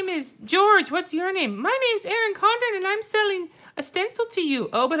 My name is George. What's your name? My name's Erin Condren, and I'm selling a stencil to you.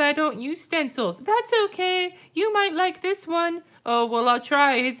 Oh, but I don't use stencils. That's okay. You might like this one. Oh, well, I'll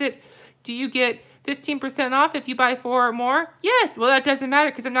try. Do you get 15% off if you buy 4 or more? Yes. Well, that doesn't matter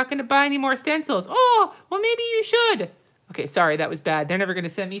because I'm not going to buy any more stencils. Oh, well, maybe you should. Okay, sorry, that was bad. They're never going to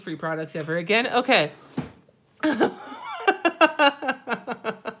send me free products ever again. Okay.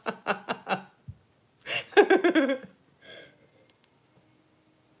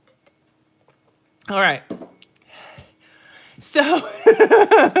 All right. So,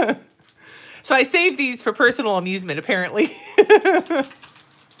 so I saved these for personal amusement, apparently.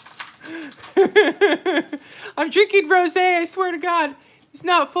 I'm drinking rosé, I swear to God. It's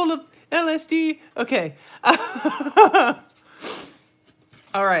not full of LSD. Okay.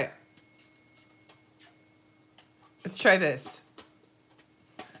 All right. Let's try this.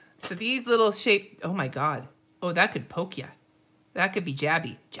 So these little shaped, oh my God. Oh, that could poke ya. That could be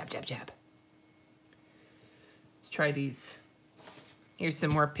jabby. Jab, jab, jab. Let's try these. Here's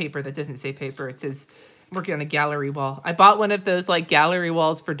some more paper that doesn't say paper. It says, I'm working on a gallery wall. I bought one of those like gallery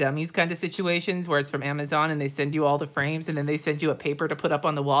walls for dummies kind of situations where it's from Amazon and they send you all the frames and then they send you a paper to put up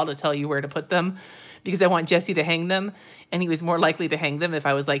on the wall to tell you where to put them because I want Jesse to hang them. And he was more likely to hang them if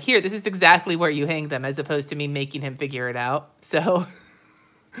I was like, here, this is exactly where you hang them, as opposed to me making him figure it out. So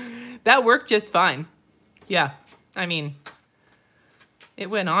that worked just fine. Yeah, I mean, it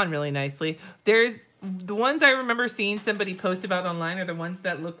went on really nicely. There's the ones I remember seeing somebody post about online are the ones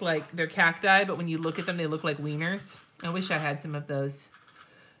that look like they're cacti, but when you look at them, they look like wieners. I wish I had some of those.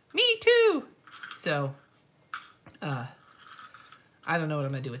 Me too. So, I don't know what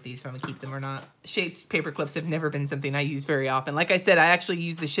I'm going to do with these, if I'm going to keep them or not. Shaped paper clips have never been something I use very often. Like I said, I actually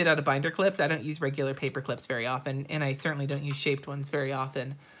use the shit out of binder clips. I don't use regular paper clips very often, and I certainly don't use shaped ones very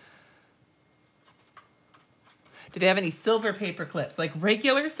often. Do they have any silver paper clips? Like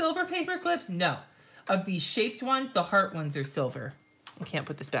regular silver paper clips? No. Of these shaped ones, the heart ones are silver. I can't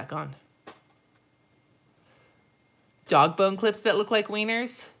put this back on. Dog bone clips that look like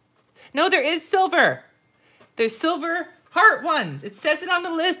wieners? No, there is silver. There's silver heart ones. It says it on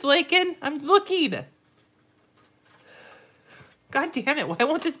the list, Lakin. I'm looking. God damn it. Why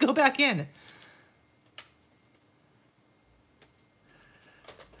won't this go back in?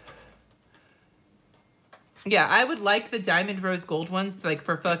 Yeah, I would like the diamond rose gold ones like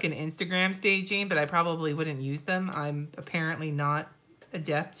for fucking Instagram staging, but I probably wouldn't use them. I'm apparently not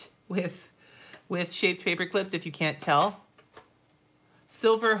adept with shaped paper clips, if you can't tell.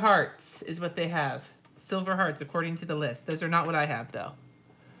 Silver hearts is what they have. Silver hearts, according to the list. Those are not what I have, though.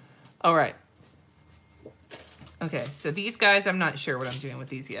 All right. Okay, so these guys, I'm not sure what I'm doing with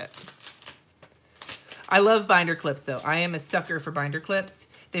these yet. I love binder clips, though. I am a sucker for binder clips.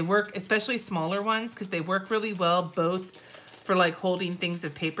 They work, especially smaller ones, because they work really well both for like holding things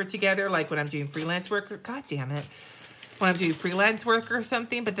of paper together, like when I'm doing freelance work, or God damn it, when I'm doing freelance work or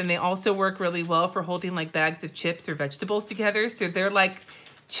something, but then they also work really well for holding like bags of chips or vegetables together. So they're like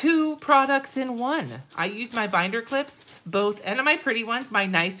 2 products in one. I use my binder clips, both, and my pretty ones, my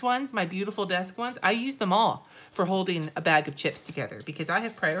nice ones, my beautiful desk ones. I use them all for holding a bag of chips together because I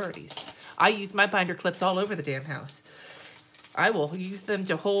have priorities. I use my binder clips all over the damn house. I will use them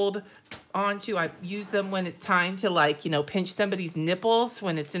to hold onto. I use them when it's time to, like, you know, pinch somebody's nipples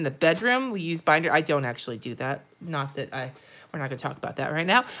when it's in the bedroom. We use binder. I don't actually do that. Not that we're not going to talk about that right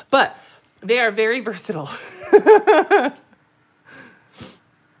now, but they are very versatile.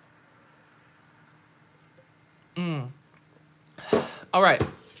 All right.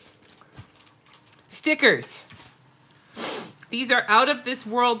 Stickers. These are out of this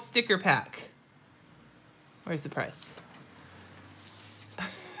world sticker pack. Where's the price?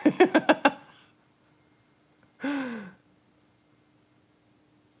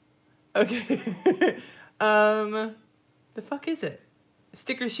 Okay. The fuck is it?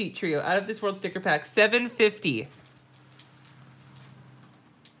 Sticker sheet trio, out of this world sticker pack, $7.50.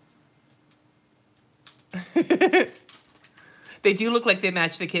 They do look like they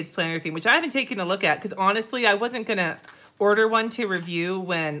match the kids planner theme, which I haven't taken a look at because honestly, I wasn't gonna order one to review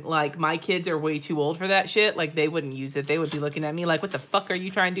when like my kids are way too old for that shit. Like they wouldn't use it. They would be looking at me like, what the fuck are you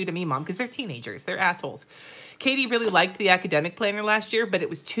trying to do to me, Mom? Because they're teenagers. They're assholes. Katie really liked the academic planner last year, but it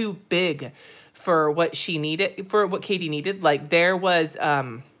was too big for what she needed, for what Katie needed. Like there was,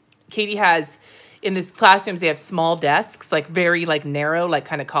 Katie has, in this classrooms, they have small desks, like very like narrow, like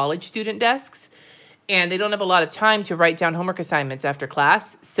kind of college student desks. And they don't have a lot of time to write down homework assignments after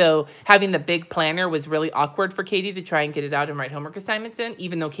class. So having the big planner was really awkward for Katie to try and get it out and write homework assignments in,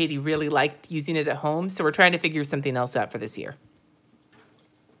 even though Katie really liked using it at home. So we're trying to figure something else out for this year.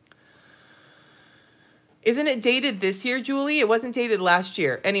 Isn't it dated this year, Julie? It wasn't dated last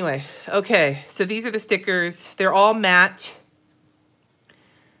year. Anyway, okay. So these are the stickers. They're all matte.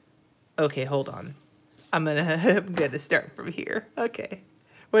 Okay, hold on. I'm gonna start from here. Okay.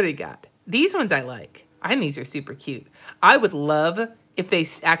 What do you got? These ones I like. I think these are super cute. I would love if they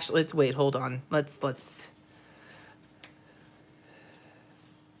actually, let's wait, hold on. Let's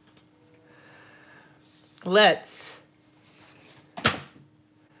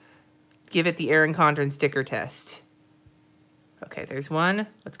give it the Erin Condren sticker test. Okay, there's one.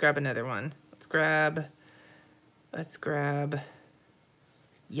 Let's grab another one. Let's grab,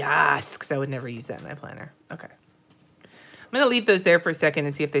 yes, because I would never use that in my planner. Okay. I'm going to leave those there for a second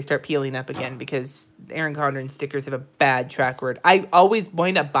and see if they start peeling up again because Erin Condren stickers have a bad track record. I always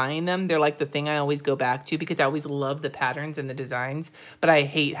wind up buying them. They're like the thing I always go back to because I always love the patterns and the designs, but I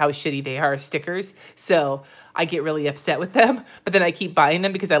hate how shitty they are as stickers. So I get really upset with them, but then I keep buying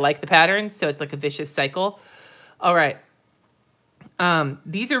them because I like the patterns. So it's like a vicious cycle. All right.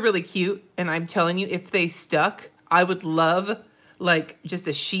 These are really cute. And I'm telling you, if they stuck, I would love like just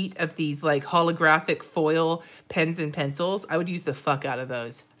a sheet of these like holographic foil pens and pencils. I would use the fuck out of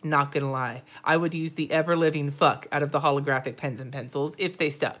those. Not gonna lie. I would use the ever-living fuck out of the holographic pens and pencils if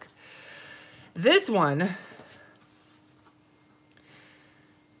they stuck. This one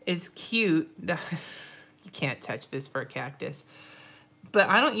is cute. You can't touch this for a cactus. But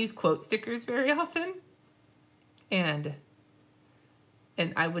I don't use quote stickers very often. And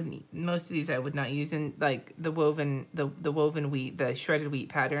I wouldn't, most of these I would not use in like the woven wheat, the shredded wheat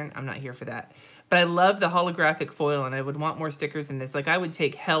pattern. I'm not here for that. But I love the holographic foil and I would want more stickers in this. Like I would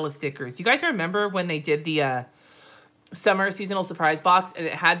take hella stickers. You guys remember when they did the summer seasonal surprise box and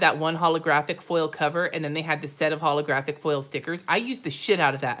it had that one holographic foil cover and then they had the set of holographic foil stickers? I used the shit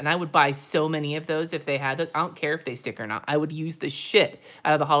out of that and I would buy so many of those if they had those. I don't care if they stick or not. I would use the shit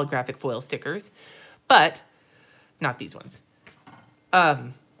out of the holographic foil stickers. But not these ones.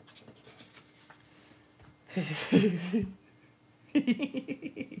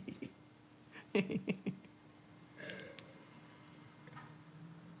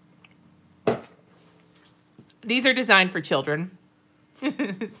 These are designed for children.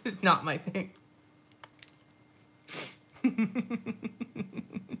 This is not my thing.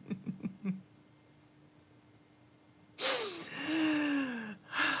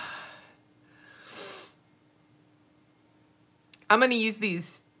 I'm gonna use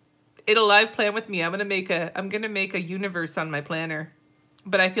these in a live plan with me. I'm gonna make a universe on my planner.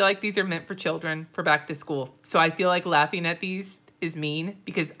 But I feel like these are meant for children for back to school. So I feel like laughing at these is mean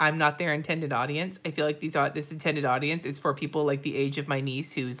because I'm not their intended audience. I feel like this intended audience is for people like the age of my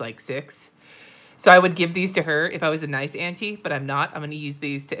niece who's like 6. So I would give these to her if I was a nice auntie, but I'm not. I'm gonna use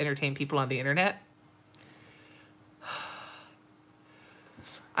these to entertain people on the internet.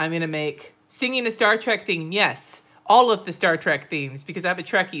 I'm gonna make singing a Star Trek theme, yes. All of the Star Trek themes because I'm a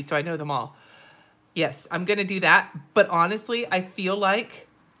Trekkie, so I know them all. Yes, I'm going to do that. But honestly, I feel like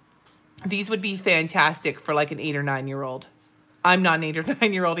these would be fantastic for like an 8 or 9-year-old. I'm not an 8 or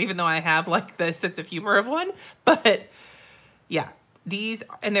 9-year-old, even though I have like the sense of humor of one. But yeah, these,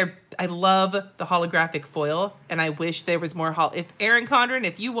 and I love the holographic foil. And I wish there was more, if Erin Condren,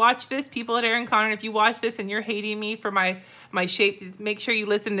 if you watch this, people at Erin Condren, if you watch this and you're hating me for my shape, make sure you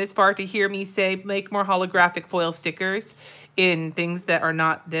listen this far to hear me say, make more holographic foil stickers in things that are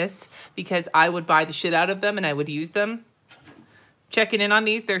not this, because I would buy the shit out of them and I would use them. Checking in on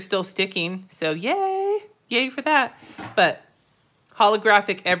these, they're still sticking. So yay for that. But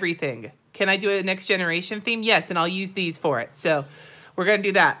holographic everything. Can I do a next generation theme? Yes, and I'll use these for it. So we're going to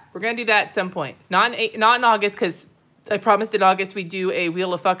do that. We're going to do that at some point. Not in August, because I promised in August we'd do a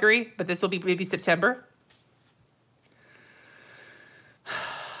Wheel of Fuckery, but this will be maybe September.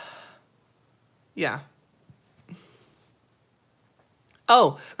 Yeah.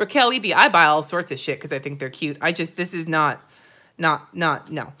 Oh, Raquel Eby, I buy all sorts of shit because I think they're cute. This is no.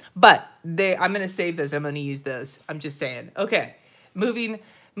 But I'm going to save those. I'm going to use those. I'm just saying. Okay. Moving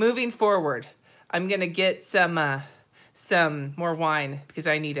forward. I'm going to get some more wine because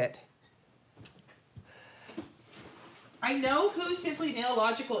I need it. I know who Simply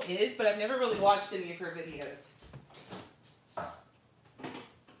Nailogical is, but I've never really watched any of her videos.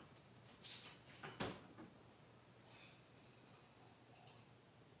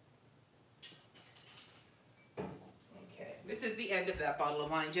 This is the end of that bottle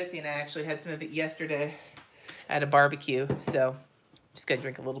of wine. Jesse and I actually had some of it yesterday at a barbecue. So just gotta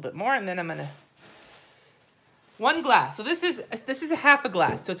drink a little bit more and then I'm gonna, 1 glass. So this is a half a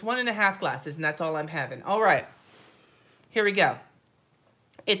glass. So it's 1.5 glasses and that's all I'm having. All right, here we go.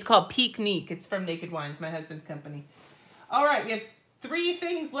 It's called Peak Neek. It's from Naked Wines, my husband's company. All right, we have 3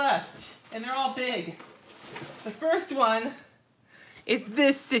 things left and they're all big. The first one is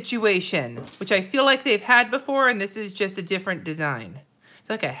this situation, which I feel like they've had before, and this is just a different design. I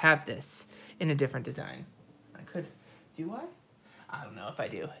feel like I have this in a different design. Do I? I don't know if I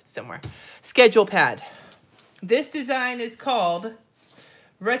do. It's somewhere. Schedule pad. This design is called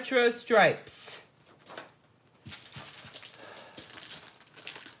Retro Stripes.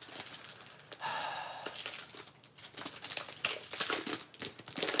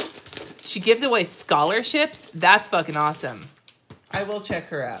 She gives away scholarships. That's fucking awesome. I will check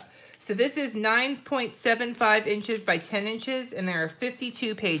her out. So this is 9.75 inches by 10 inches, and there are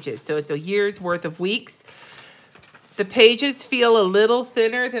 52 pages. So it's a year's worth of weeks. The pages feel a little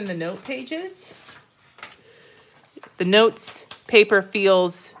thinner than the note pages. The notes paper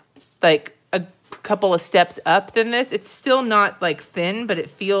feels like a couple of steps up than this. It's still not like thin, but it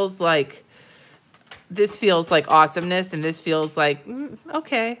feels like, this feels like awesomeness, and this feels like,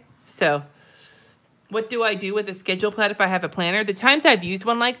 okay. So What do I do with a schedule pad if I have a planner? The times I've used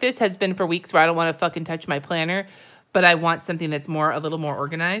one like this has been for weeks where I don't want to fucking touch my planner, but I want something that's a little more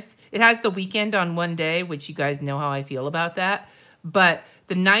organized. It has the weekend on one day, which you guys know how I feel about that. But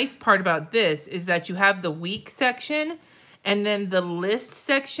the nice part about this is that you have the week section, and then the list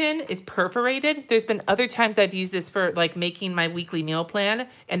section is perforated. There's been other times I've used this for like making my weekly meal plan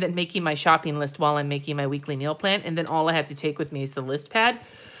and then making my shopping list while I'm making my weekly meal plan. And then all I have to take with me is the list pad.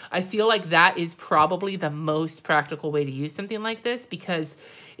 I feel like that is probably the most practical way to use something like this because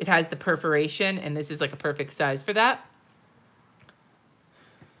it has the perforation and this is like a perfect size for that.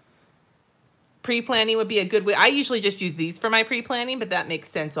 Pre-planning would be a good way. I usually just use these for my pre-planning, but that makes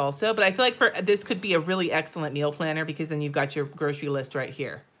sense also. But I feel like this could be a really excellent meal planner because then you've got your grocery list right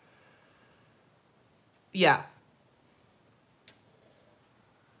here. Yeah.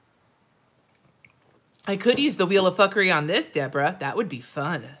 I could use the wheel of fuckery on this, Deborah. That would be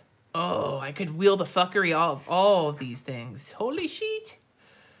fun. Oh, I could wheel the fuckery all of these things. Holy shit.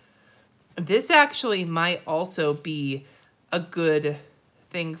 This actually might also be a good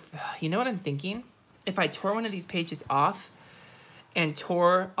thing. You know what I'm thinking? If I tore one of these pages off and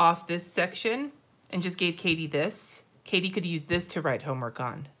tore off this section and just gave Katie this, Katie could use this to write homework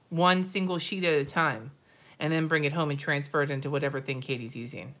on. One single sheet at a time. And then bring it home and transfer it into whatever thing Katie's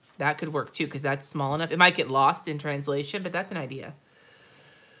using. That could work too, because that's small enough. It might get lost in translation, but that's an idea.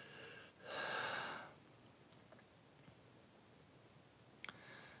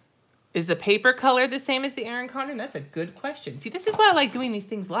 Is the paper color the same as the Erin Condren? That's a good question. See, this is why I like doing these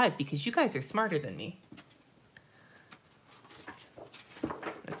things live, because you guys are smarter than me.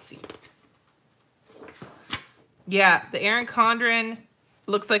 Let's see. Yeah, the Erin Condren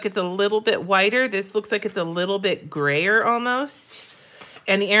looks like it's a little bit whiter. This looks like it's a little bit grayer almost.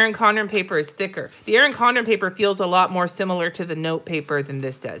 And the Erin Condren paper is thicker. The Erin Condren paper feels a lot more similar to the note paper than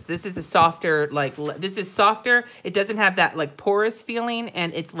this does. This is a softer, this is softer. It doesn't have that like porous feeling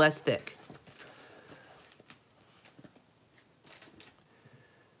and it's less thick.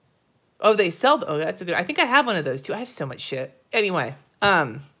 Oh, they sell, oh, that's a good, I think I have one of those too. I have so much shit. Anyway,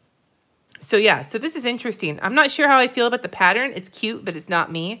 so yeah, so this is interesting. I'm not sure how I feel about the pattern. It's cute, but it's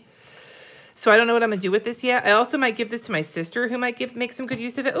not me. So I don't know what I'm gonna do with this yet. I also might give this to my sister who might make some good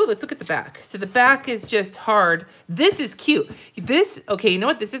use of it. Oh, let's look at the back. So the back is just hard. This is cute. This, okay, you know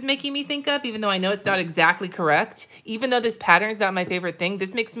what this is making me think of, even though I know it's not exactly correct, even though this pattern is not my favorite thing,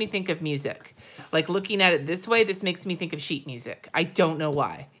 this makes me think of music. Like looking at it this way, this makes me think of sheet music. I don't know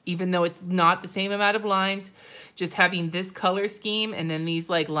why. Even though it's not the same amount of lines, just having this color scheme and then these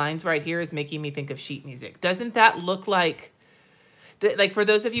like lines right here is making me think of sheet music. Doesn't that look like for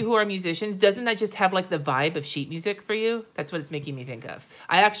those of you who are musicians, doesn't that just have like the vibe of sheet music for you? That's what it's making me think of.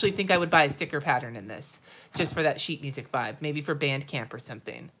 I actually think I would buy a sticker pattern in this just for that sheet music vibe, maybe for band camp or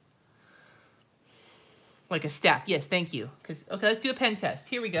something. Like a stack. Yes, thank you. Okay, let's do a pen test.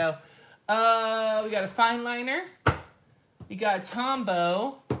 Here we go. We got a fine liner. We got a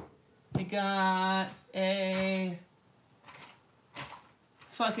Tombow. We got a...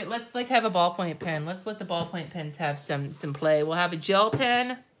 Fuck it, let's like have a ballpoint pen. Let's let the ballpoint pens have some play. We'll have a gel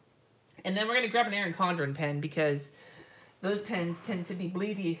pen, and then we're gonna grab an Erin Condren pen because those pens tend to be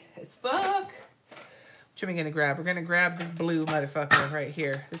bleedy as fuck. Which are we gonna grab? We're gonna grab this blue motherfucker right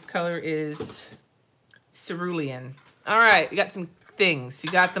here. This color is cerulean. All right, we got some things. We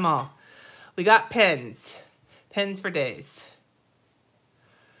got them all. We got pens. Pens for days.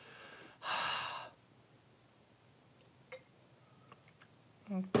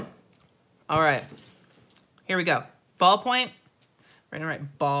 All right, here we go. Ballpoint, we're gonna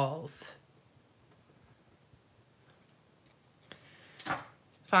write balls.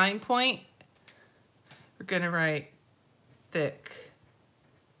 Fine point, we're gonna write thick.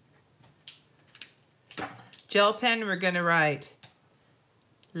 Gel pen, we're gonna write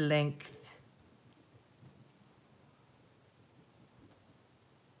length.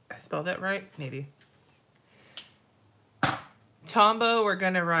 Did I spell that right? Maybe. Tombow, we're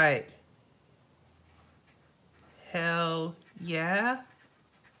gonna write hell yeah.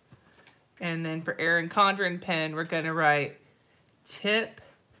 And then for Erin Condren pen, we're gonna write tip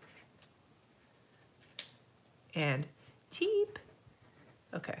and teep.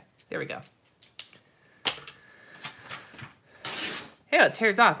 Okay, there we go. Yeah, it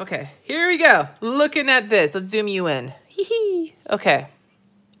tears off. Okay, here we go. Looking at this, let's zoom you in. Hee hee. Okay,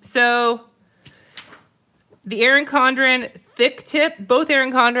 so the Erin Condren thick tip, both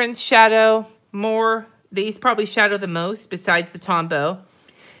Erin Condrens shadow more. These probably shadow the most besides the Tombow.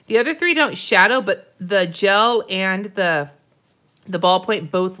 The other three don't shadow, but the gel and the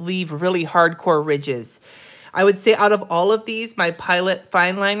ballpoint both leave really hardcore ridges. I would say out of all of these, my Pilot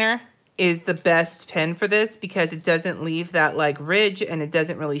fine liner is the best pen for this because it doesn't leave that like ridge and it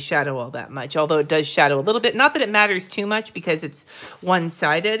doesn't really shadow all that much. Although it does shadow a little bit. Not that it matters too much because it's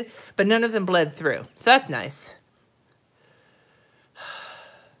one-sided, but none of them bled through. So that's nice.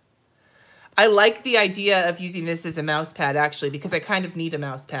 I like the idea of using this as a mouse pad actually because I kind of need a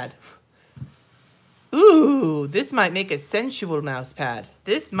mouse pad. Ooh, this might make a sensual mouse pad.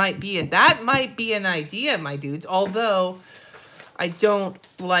 This might be, that might be an idea, my dudes. Although I don't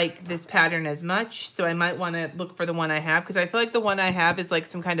like this pattern as much, so I might want to look for the one I have because I feel like the one I have is like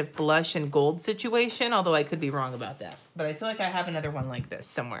some kind of blush and gold situation, although I could be wrong about that. But I feel like I have another one like this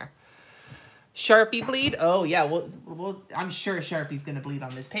somewhere. Sharpie bleed? Oh yeah, we'll I'm sure Sharpie's gonna bleed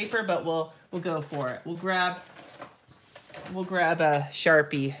on this paper, but we'll go for it. We'll grab a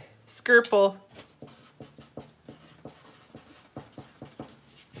Sharpie Skirple.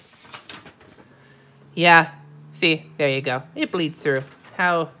 Yeah. See, there you go. It bleeds through.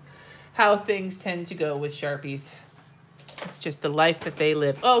 How things tend to go with Sharpies. It's just the life that they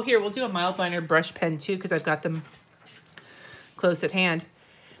live. Oh, here, we'll do a mild liner brush pen too because I've got them close at hand.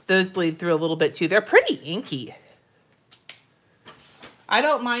 Those bleed through a little bit too. They're pretty inky. I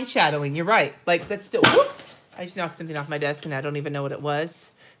don't mind shadowing. You're right. Like, that's still, whoops. I just knocked something off my desk and I don't even know what it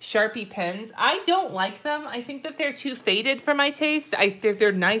was. Sharpie pens. I don't like them. I think that they're too faded for my taste.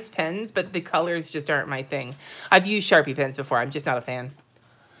 They're nice pens, but the colors just aren't my thing. I've used Sharpie pens before. I'm just not a fan.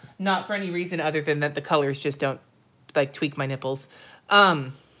 Not for any reason other than that the colors just don't, like, tweak my nipples.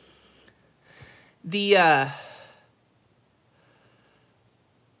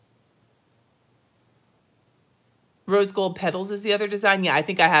 Rose Gold Petals is the other design. Yeah, I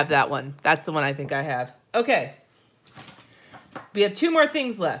think I have that one. That's the one I think I have. Okay. We have 2 more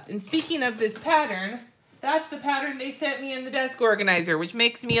things left. And speaking of this pattern, that's the pattern they sent me in the desk organizer, which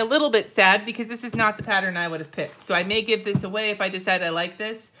makes me a little bit sad because this is not the pattern I would have picked. So I may give this away if I decide I like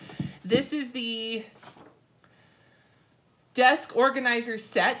this. This is the desk organizer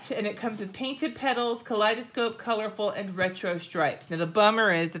set, and it comes with painted petals, kaleidoscope, colorful, and retro stripes. Now the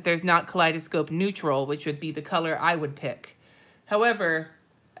bummer is that there's not kaleidoscope neutral, which would be the color I would pick. However,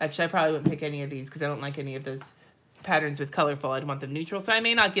 actually I probably wouldn't pick any of these because I don't like any of those patterns with colorful. I'd want them neutral, so I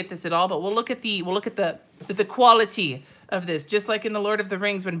may not get this at all, but we'll look at the quality of this. Just like in The Lord of the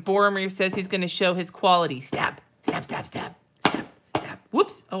Rings when Boromir says he's going to show his quality. Stab, stab, stab, stab, stab, stab.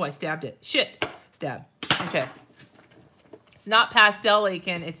 Whoops. Oh, I stabbed it. Shit. Stab. Okay. It's not pastel,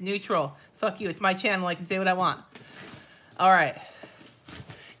 Aiken. It's neutral. Fuck you. It's my channel. I can say what I want. All right.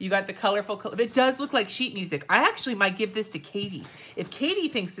 You got the colorful color. It does look like sheet music. I actually might give this to Katie. If Katie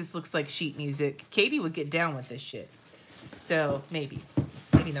thinks this looks like sheet music, Katie would get down with this shit. So maybe.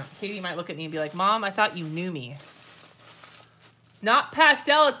 Maybe not. Katie might look at me and be like, Mom, I thought you knew me. It's not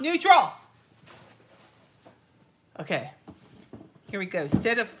pastel. It's neutral. Okay. Here we go.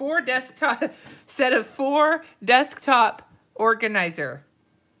 Set of 4 desktop organizer. Set of 4 desktop organizer.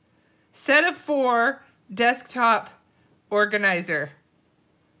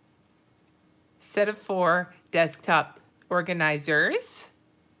 Set of 4 desktop organizers.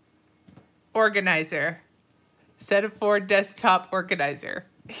 Organizer. Set of 4 desktop organizer.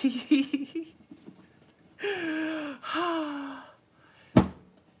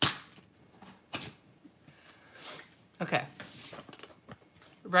 Okay.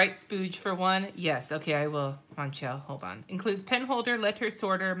 Right spooge for 1. Yes. Okay, I will. Monchel, hold on. Includes pen holder, letter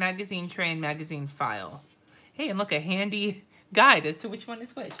sorter, magazine tray, and magazine file. Hey, and look, a handy guide as to which one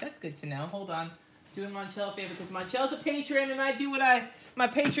is which. That's good to know. Hold on. Doing Monchel a favor because Monchel's a patron and I do what my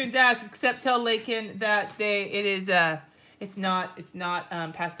patrons ask, except tell Lakin that it's not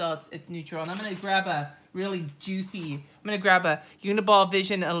pastel, it's neutral. And I'm gonna grab a really juicy, I'm gonna grab a Uniball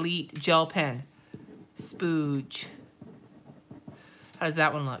Vision Elite gel pen. Spooge. How does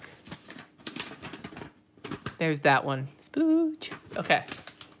that one look? There's that one. Spooge. Okay.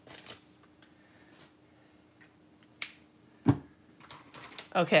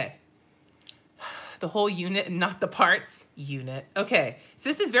 Okay. The whole unit, not the parts. Unit. Okay. So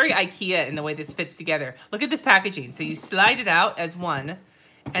this is very IKEA in the way this fits together. Look at this packaging. So you slide it out as one,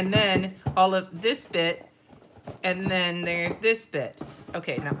 and then all of this bit, and then there's this bit.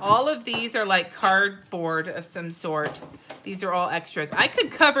 Okay, now all of these are like cardboard of some sort. These are all extras. I could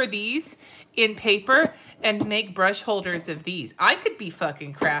cover these in paper and make brush holders of these. I could be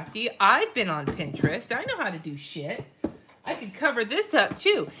fucking crafty. I've been on Pinterest. I know how to do shit. I could cover this up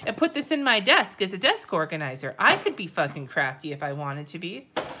too and put this in my desk as a desk organizer. I could be fucking crafty if I wanted to be.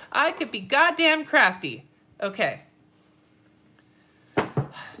 I could be goddamn crafty. Okay.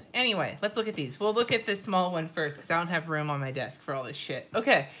 Anyway, let's look at these. We'll look at this small one first because I don't have room on my desk for all this shit.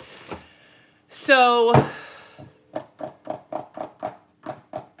 Okay. So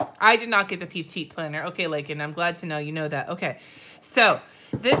I did not get the petite planner. Okay, Lakin, I'm glad to know you know that. Okay, so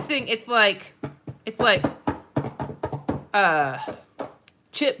this thing, it's like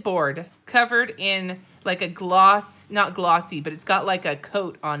chipboard covered in like a gloss, not glossy, but it's got like a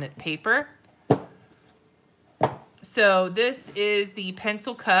coat on it paper. So this is the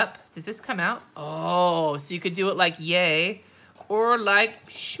pencil cup. Does this come out? Oh, so you could do it like yay or like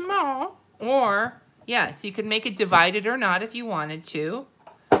schmaw, or yeah, so you could make it divided or not if you wanted to.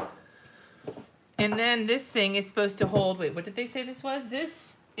 And then this thing is supposed to hold, wait, what did they say this was?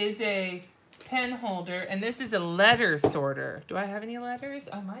 This is a pen holder, and this is a letter sorter. Do I have any letters?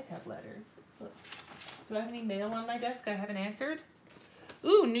 I might have letters. Let's look. Do I have any mail on my desk I haven't answered?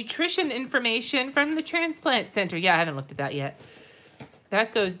 Ooh, nutrition information from the transplant center. Yeah, I haven't looked at that yet.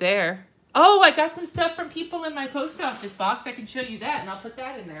 That goes there. Oh, I got some stuff from people in my post office box. I can show you that, and I'll put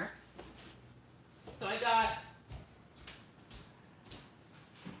that in there. So I got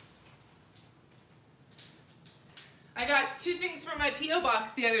 2 things from my P.O.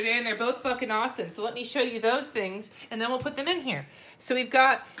 box the other day, and they're both fucking awesome. So let me show you those things, and then we'll put them in here. So we've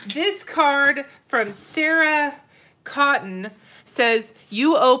got this card from Sarah Cotton. Says,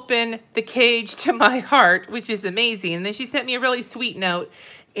 you open the cage to my heart, which is amazing. And then she sent me a really sweet note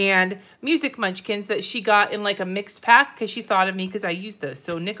and music munchkins that she got in like a mixed pack because she thought of me because I used those.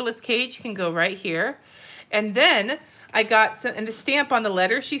 So Nicolas Cage can go right here. And then I got some, and the stamp on the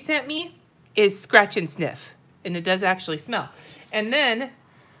letter she sent me is scratch and sniff. And it does actually smell. And then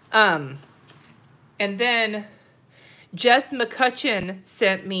Jess McCutcheon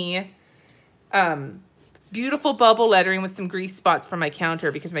sent me beautiful bubble lettering with some grease spots for my counter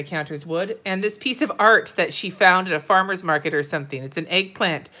because my counter is wood. And this piece of art that she found at a farmer's market or something. It's an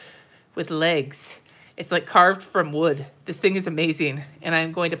eggplant with legs. It's like carved from wood. This thing is amazing. And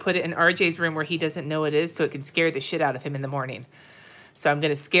I'm going to put it in RJ's room where he doesn't know it is so it can scare the shit out of him in the morning. So I'm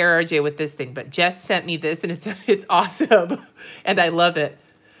going to scare RJ with this thing. But Jess sent me this and it's awesome. And I love it.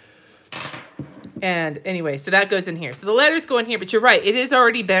 And anyway, so that goes in here. So the letters go in here, but you're right. It is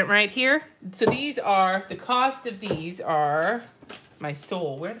already bent right here. So these are, the cost of these are, my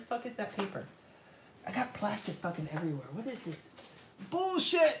soul. Where the fuck is that paper? I got plastic fucking everywhere. What is this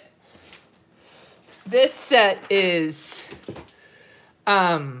bullshit? This set is,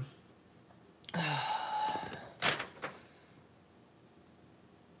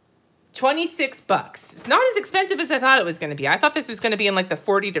 $26. It's not as expensive as I thought it was going to be. I thought this was going to be in like the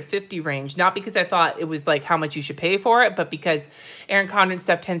 40 to 50 range, not because I thought it was like how much you should pay for it, but because Erin Condren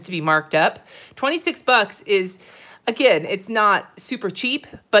stuff tends to be marked up. $26 is, again, it's not super cheap,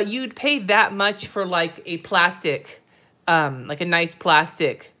 but you'd pay that much for like a plastic, like a nice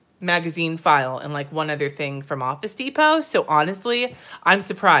plastic magazine file and like one other thing from Office Depot. So honestly, I'm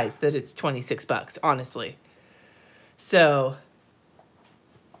surprised that it's $26, honestly. So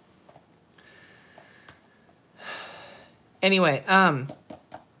anyway,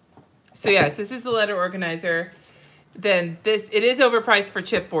 so yes, this is the letter organizer. Then this, it is overpriced for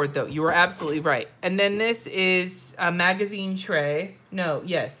chipboard though. You were absolutely right. And then this is a magazine tray. No,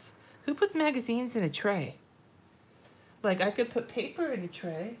 yes. Who puts magazines in a tray? Like I could put paper in a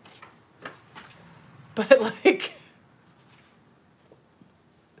tray. But like,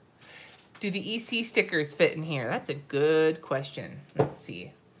 do the EC stickers fit in here? That's a good question. Let's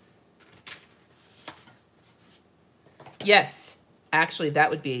see. Yes, actually, that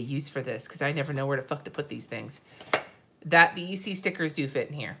would be a use for this because I never know where the fuck to put these things. The EC stickers do fit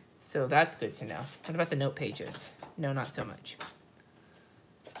in here, so that's good to know. What about the note pages? No, not so much.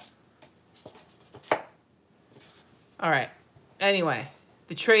 All right. Anyway,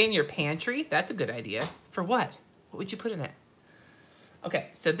 the tray in your pantry, that's a good idea. For what? What would you put in it? Okay,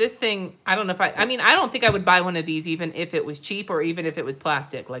 so this thing, I don't know if I mean, I don't think I would buy one of these even if it was cheap or even if it was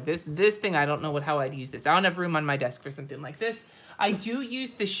plastic. Like this thing, I don't know how I'd use this. I don't have room on my desk for something like this. I do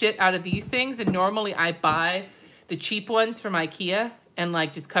use the shit out of these things, and normally I buy the cheap ones from IKEA and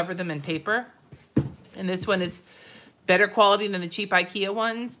like just cover them in paper. And this one is better quality than the cheap IKEA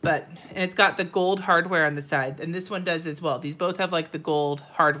ones, and it's got the gold hardware on the side, and this one does as well. These both have like the gold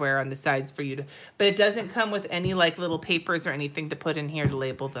hardware on the sides for you to, but it doesn't come with any like little papers or anything to put in here to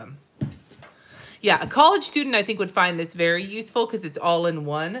label them. Yeah, a college student I think would find this very useful because it's all in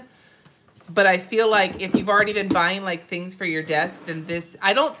one. But I feel like if you've already been buying like things for your desk, then this,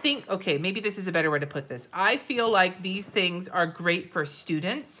 I don't think, okay, maybe this is a better way to put this. I feel like these things are great for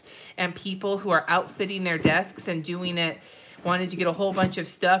students and people who are outfitting their desks and doing it, wanting to get a whole bunch of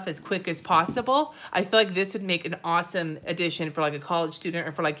stuff as quick as possible. I feel like this would make an awesome addition for like a college student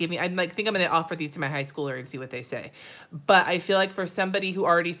or for like giving, I'm like, think I'm going to offer these to my high schooler and see what they say. But I feel like for somebody who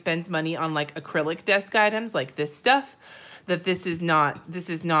already spends money on like acrylic desk items, like this stuff, that this is not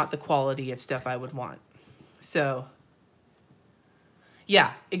the quality of stuff I would want. So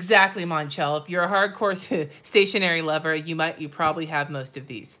yeah, exactly, Monchel. If you're a hardcore stationery lover, you probably have most of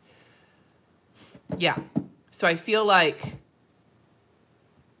these. Yeah. So I feel like,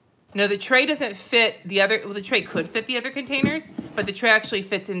 no, the tray doesn't fit the other, well, the tray could fit the other containers, but the tray actually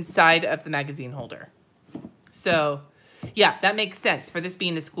fits inside of the magazine holder. So yeah, that makes sense. For this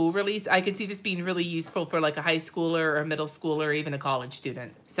being a school release, I could see this being really useful for like a high schooler or a middle schooler or even a college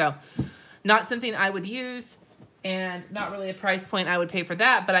student. So not something I would use, and not really a price point I would pay for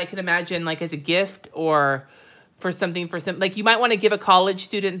that, but I could imagine like as a gift or for some, like you might want to give a college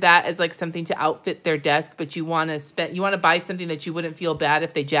student that as like something to outfit their desk, but you want to buy something that you wouldn't feel bad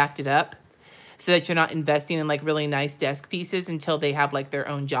if they jacked it up, so that you're not investing in like really nice desk pieces until they have like their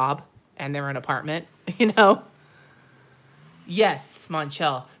own job and their own apartment, you know? Yes,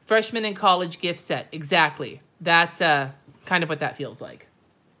 Monchel. Freshman and college gift set. Exactly. That's kind of what that feels like.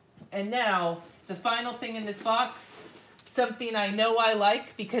 And now, the final thing in this box, something I know I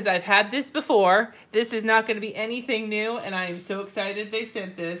like because I've had this before. This is not going to be anything new, and I am so excited they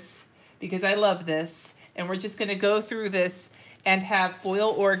sent this because I love this. And we're just going to go through this and have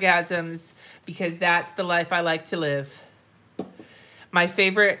foil orgasms because that's the life I like to live.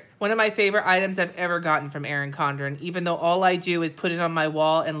 One of my favorite items I've ever gotten from Erin Condren, even though all I do is put it on my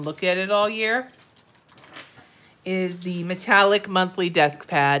wall and look at it all year, is the metallic monthly desk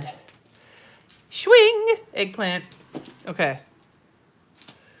pad. Swing! Eggplant. Okay.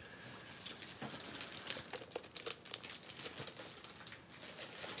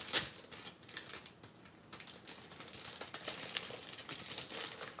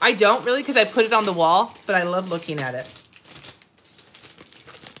 I don't really because I put it on the wall, but I love looking at it.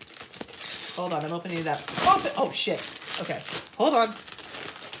 Hold on, I'm opening it up. Oh, shit. Okay, hold on.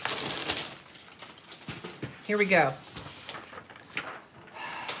 Here we go.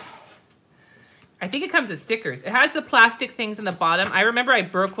 I think it comes with stickers. It has the plastic things in the bottom. I remember I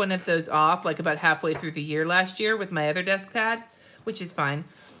broke one of those off like about halfway through the year last year with my other desk pad, which is fine.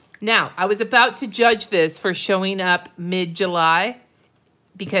 Now, I was about to judge this for showing up mid-July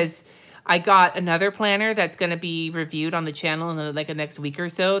because I got another planner that's going to be reviewed on the channel in like the next week or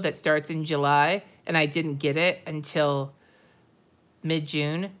so that starts in July, and I didn't get it until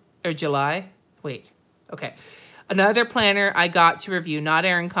mid-June or July. Wait, okay. Another planner I got to review, not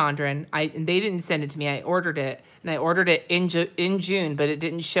Erin Condren. And they didn't send it to me. I ordered it, and I ordered it in June, but it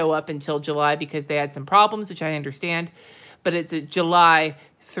didn't show up until July because they had some problems, which I understand. But it's a July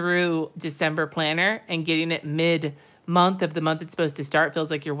through December planner, and getting it mid-month of the month it's supposed to start feels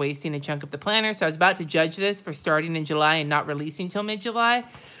like you're wasting a chunk of the planner. So I was about to judge this for starting in July and not releasing till mid-July.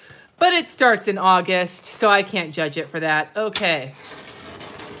 But it starts in August, so I can't judge it for that. Okay.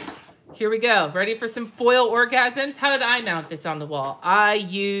 Here we go. Ready for some foil orgasms? How did I mount this on the wall? I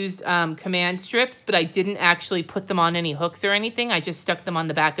used command strips, but I didn't actually put them on any hooks or anything. I just stuck them on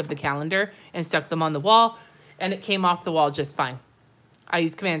the back of the calendar and stuck them on the wall, and it came off the wall just fine. I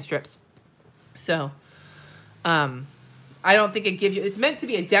used command strips. So, I don't think it gives you... It's meant to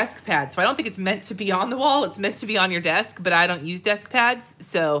be a desk pad, so I don't think it's meant to be on the wall. It's meant to be on your desk, but I don't use desk pads,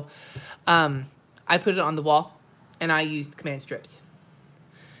 so I put it on the wall, and I used command strips.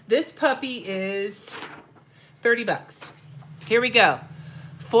 This puppy is 30 bucks. Here we go.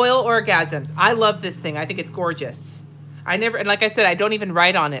 Foil orgasms. I love this thing. I think it's gorgeous. And like I said, I don't even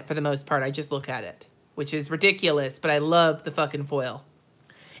write on it for the most part. I just look at it, which is ridiculous, but I love the fucking foil.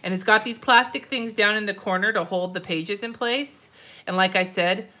 And it's got these plastic things down in the corner to hold the pages in place. And like I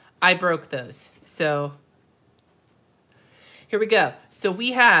said, I broke those. So here we go. So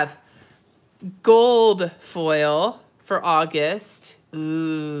we have gold foil for August.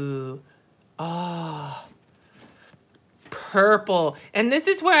 Ooh. Ah. Purple. And this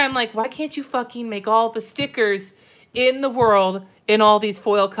is where I'm like, why can't you fucking make all the stickers in the world in all these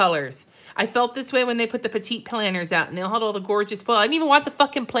foil colors? I felt this way when they put the petite planners out and they all had all the gorgeous foil. I didn't even want the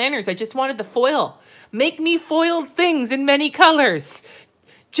fucking planners. I just wanted the foil. Make me foiled things in many colors.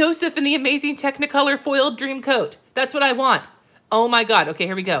 Joseph in the Amazing Technicolor Foiled Dream Coat. That's what I want. Oh my God. Okay,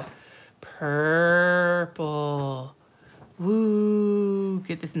 here we go. Purple. Woo.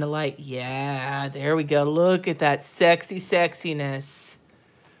 Get this in the light. Yeah, there we go. Look at that sexy sexiness.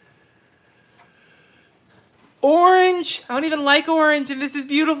 Orange. I don't even like orange, and this is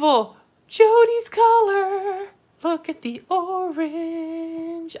beautiful. Jody's color. Look at the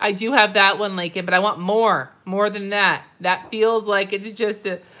orange. I do have that one, Lakin, but I want more than that. That feels like it's just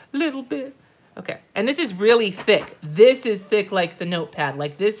a little bit. Okay, and this is really thick. This is thick like the notepad.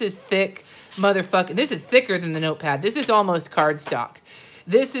 Like this is thick, motherfucker. This is thicker than the notepad. This is almost cardstock.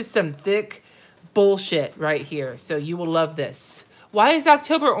 This is some thick, bullshit right here. So you will love this. Why is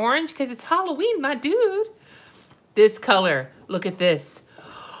October orange? Because it's Halloween, my dude. This color, look at this.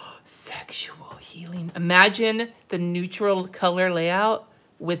 Sexual healing. Imagine the neutral color layout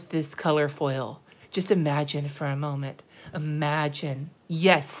with this color foil. Just imagine for a moment. Imagine.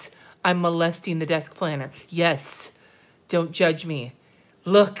 Yes, I'm molesting the desk planner. Yes, don't judge me.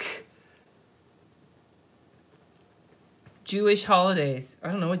 Look. Jewish holidays. I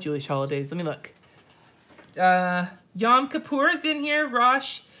don't know what Jewish holidays. Let me look. Yom Kippur is in here.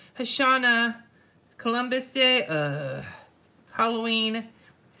 Rosh Hashanah. Columbus Day. Halloween.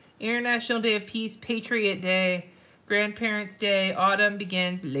 International Day of Peace. Patriot Day. Grandparents' Day. Autumn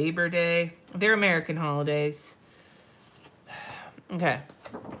begins. Labor Day. They're American holidays. Okay.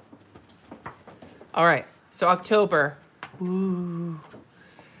 All right. So October. Ooh.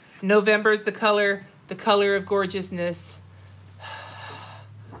 November is the color of gorgeousness.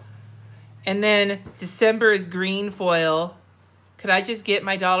 And then December is green foil. Could I just get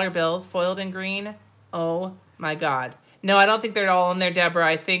my dollar bills foiled in green? Oh my God. No, I don't think they're all in there, Deborah.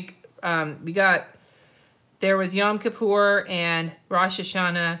 I think there was Yom Kippur and Rosh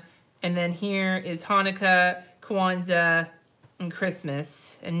Hashanah. And then here is Hanukkah, Kwanzaa, and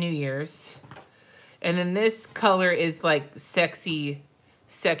Christmas, and New Year's. And then this color is like sexy,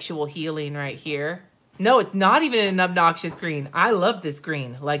 sexual healing right here. No, it's not even an obnoxious green. I love this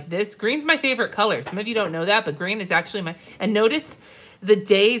green. Like this, green's my favorite color. Some of you don't know that, but green is actually my, and notice the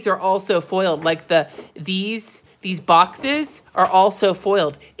days are also foiled. Like these boxes are also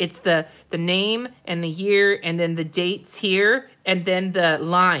foiled. It's the name and the year and then the dates here and then the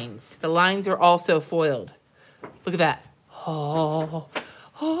lines. The lines are also foiled. Look at that. Oh,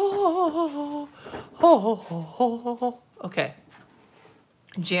 oh, oh, oh. Okay.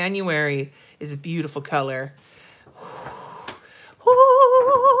 January is a beautiful color.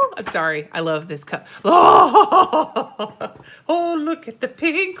 I'm sorry. I love this color. Oh, look at the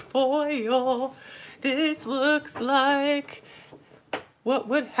pink foil. This looks like what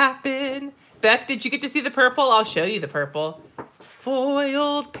would happen. Beck, did you get to see the purple? I'll show you the purple.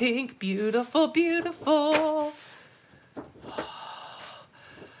 Foiled pink, beautiful, beautiful.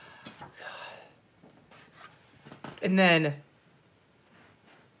 And then,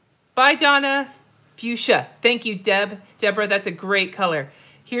 bye, Donna. Fuchsia. Thank you, Deborah, that's a great color.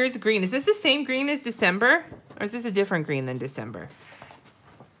 Here's green. Is this the same green as December? Or is this a different green than December?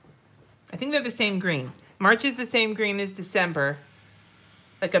 I think they're the same green. March is the same green as December.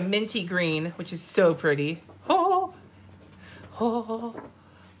 Like a minty green, which is so pretty. Oh, oh,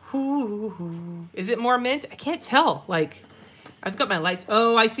 ooh. Is it more mint? I can't tell. Like, I've got my lights.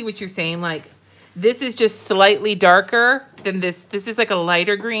 Oh, I see what you're saying. Like, this is just slightly darker than this. This is like a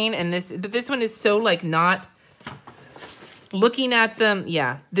lighter green, and this one is so like not looking at them.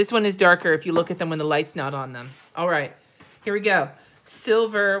 Yeah, this one is darker if you look at them when the light's not on them. All right, here we go.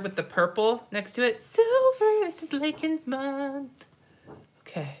 Silver with the purple next to it. Silver, this is Lakin's month.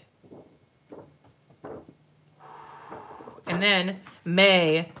 Okay. And then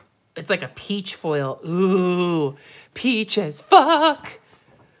May, it's like a peach foil. Ooh, peach as fuck.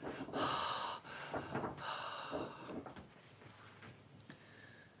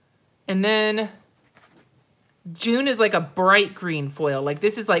 And then June is like a bright green foil. Like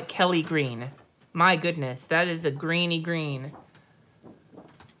this is like Kelly green. My goodness, that is a greeny green.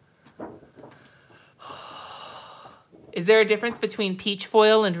 Is there a difference between peach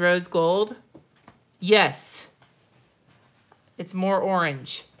foil and rose gold? Yes. It's more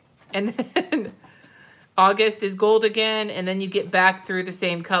orange. And then August is gold again, and then you get back through the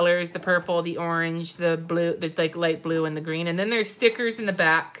same colors, the purple, the orange, the blue, the like light blue and the green. And then there's stickers in the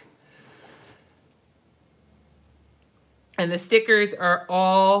back. And the stickers are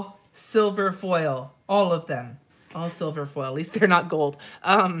all silver foil. All of them. All silver foil. At least they're not gold.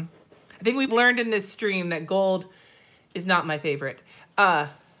 I think we've learned in this stream that gold is not my favorite.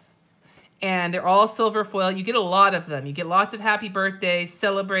 And they're all silver foil. You get a lot of them. You get lots of happy birthdays,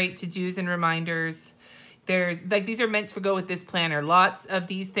 celebrate, to-dos and reminders. There's, like, these are meant to go with this planner. Lots of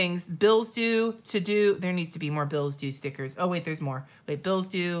these things. Bills due, to-do. There needs to be more bills due stickers. Oh, wait, there's more. Wait, bills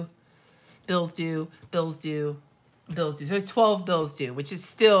due, bills due, bills due, bills due. So there's 12 bills due, which is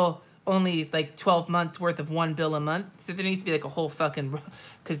still only like 12 months worth of one bill a month. So there needs to be like a whole fucking,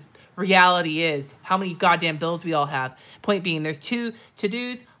 because reality is how many goddamn bills we all have. Point being, there's 2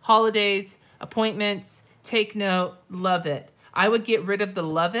 to-dos, holidays, appointments, take note, love it. I would get rid of the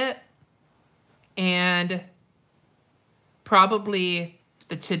love it and probably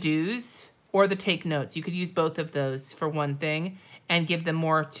the to-dos or the take notes. You could use both of those for one thing and give them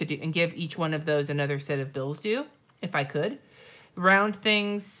more to do and give each one of those another set of bills due, if I could. Round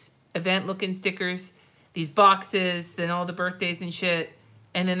things, event looking stickers, these boxes, then all the birthdays and shit.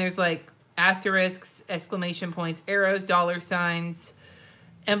 And then there's like asterisks, exclamation points, arrows, dollar signs,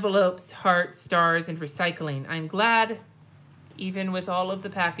 envelopes, hearts, stars, and recycling. I'm glad, even with all of the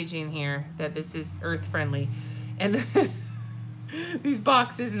packaging here, that this is earth friendly. And then these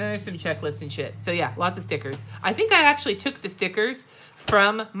boxes, and then there's some checklists and shit. So yeah, lots of stickers. I think I actually took the stickers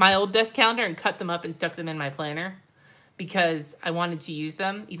from my old desk calendar and cut them up and stuck them in my planner because I wanted to use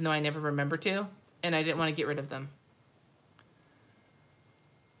them, even though I never remember to, and I didn't want to get rid of them.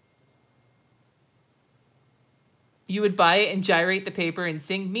 You would buy it and gyrate the paper and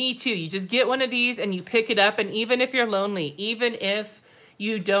sing. Me too. You just get one of these and you pick it up, and even if you're lonely, even if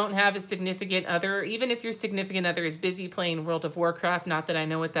you don't have a significant other, even if your significant other is busy playing World of Warcraft, not that I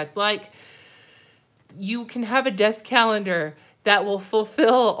know what that's like, you can have a desk calendar that will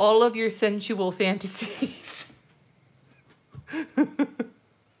fulfill all of your sensual fantasies.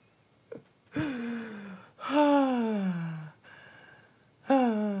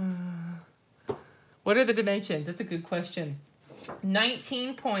 What are the dimensions? That's a good question.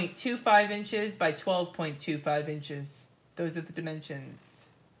 19.25 inches by 12.25 inches. Those are the dimensions.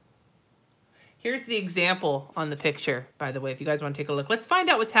 Here's the example on the picture, by the way, if you guys want to take a look. Let's find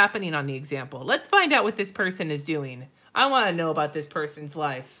out what's happening on the example. Let's find out what this person is doing. I want to know about this person's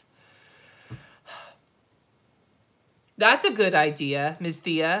life. That's a good idea, Ms.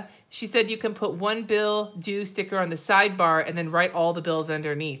 Thea. She said you can put one bill due sticker on the sidebar and then write all the bills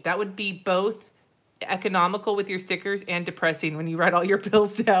underneath. That would be both economical with your stickers and depressing when you write all your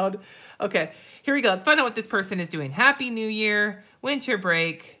bills down. Okay, here we go. Let's find out what this person is doing. Happy New Year, winter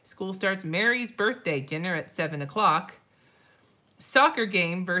break, school starts, Mary's birthday, dinner at 7 o'clock, soccer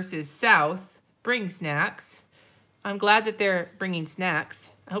game versus South, bring snacks. I'm glad that they're bringing snacks.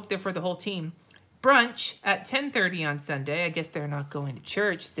 I hope they're for the whole team. Brunch at 10:30 on Sunday. I guess they're not going to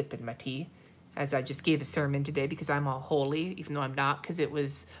church, sipping my tea, as I just gave a sermon today because I'm all holy, even though I'm not, because it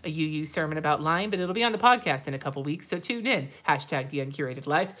was a UU sermon about lying, but it'll be on the podcast in a couple weeks, so tune in. Hashtag the uncurated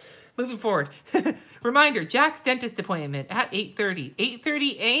life. Moving forward. Reminder, Jack's dentist appointment at 8:30.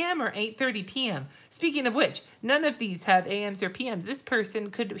 8:30 a.m. or 8:30 p.m. Speaking of which, none of these have a.m.s or p.m.s. This person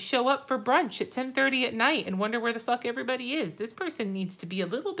could show up for brunch at 10:30 at night and wonder where the fuck everybody is. This person needs to be a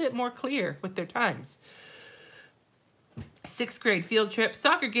little bit more clear with their times. 6th grade field trip,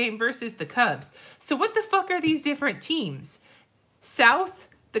 soccer game versus the Cubs. So what the fuck are these different teams? South,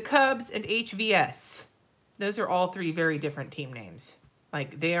 the Cubs, and HVS. Those are all three very different team names.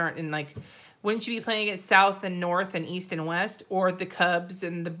 Like, they aren't in, like, wouldn't you be playing against South and North and East and West? Or the Cubs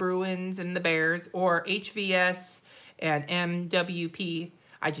and the Bruins and the Bears? Or HVS and MWP?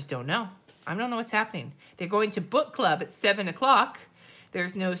 I just don't know. I don't know what's happening. They're going to book club at 7 o'clock.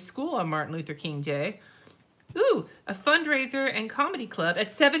 There's no school on Martin Luther King Day. Ooh, a fundraiser and comedy club at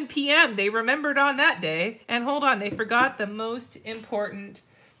 7 p.m. They remembered on that day. And hold on, they forgot the most important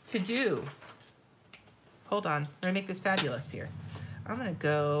to do. Hold on, we're gonna make this fabulous here. I'm gonna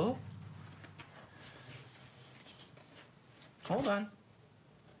go, hold on.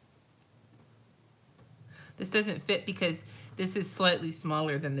 This doesn't fit because this is slightly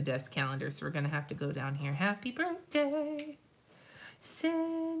smaller than the desk calendar, so we're gonna have to go down here. Happy birthday,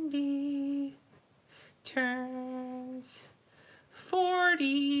 Cindy. Turns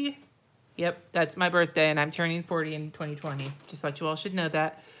 40. Yep, that's my birthday, and I'm turning 40 in 2020. Just thought you all should know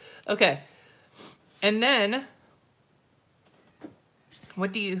that. Okay. And then,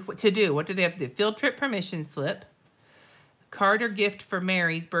 what do they have to do? Field trip permission slip. Card or gift for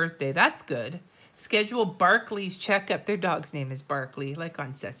Mary's birthday. That's good. Schedule Barkley's checkup. Their dog's name is Barkley, like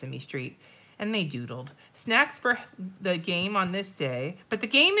on Sesame Street. And they doodled. Snacks for the game on this day. But the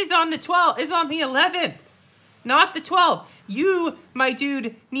game is on the 12th, is on the 11th, not the 12th. You, my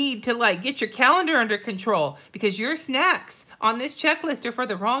dude, need to like get your calendar under control because your snacks on this checklist are for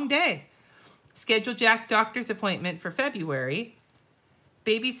the wrong day. Schedule Jack's doctor's appointment for February.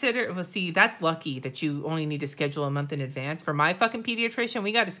 Babysitter, well, see, that's lucky that you only need to schedule a month in advance. For my fucking pediatrician,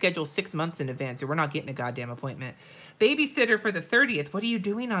 we got to schedule 6 months in advance or we're not getting a goddamn appointment. Babysitter for the 30th. What are you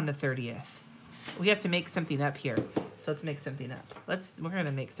doing on the 30th? We have to make something up here. So let's make something up. We're going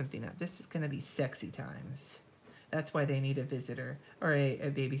to make something up. This is going to be sexy times. That's why they need a visitor or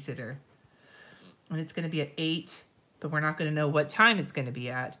a babysitter. And it's going to be at 8, but we're not going to know what time it's going to be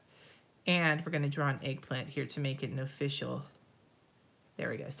at. And we're going to draw an eggplant here to make it an official. There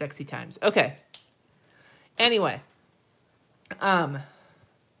we go. Sexy times. Okay. Anyway. And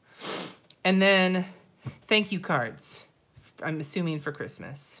then thank you cards. I'm assuming for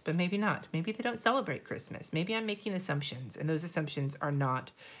Christmas, but maybe not. Maybe they don't celebrate Christmas. Maybe I'm making assumptions, and those assumptions are not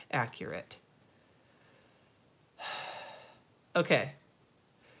accurate. Okay.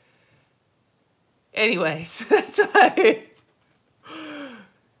 Anyways, that's why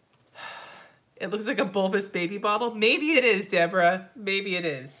it looks like a bulbous baby bottle. Maybe it is, Deborah. Maybe it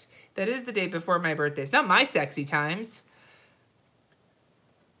is. That is the day before my birthday. It's not my sexy times.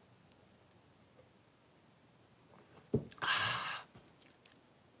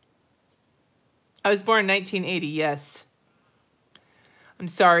 I was born in 1980, yes. I'm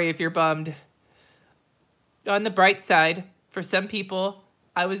sorry if you're bummed. On the bright side, for some people,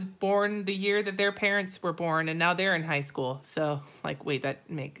 I was born the year that their parents were born, and now they're in high school. So, like, wait,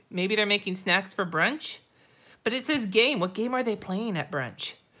 maybe they're making snacks for brunch? But it says game. What game are they playing at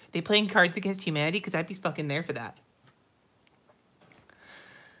brunch? They playing Cards Against Humanity? Because I'd be fucking there for that.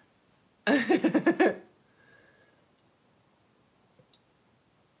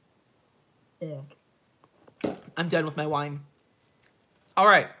 I'm done with my wine. All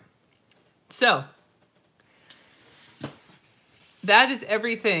right. So, that is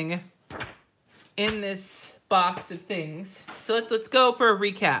everything in this box of things. So let's go for a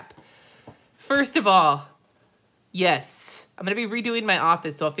recap. First of all, yes, I'm going to be redoing my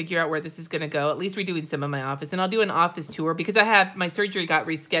office, so I'll figure out where this is going to go, at least redoing some of my office. And I'll do an office tour because my surgery got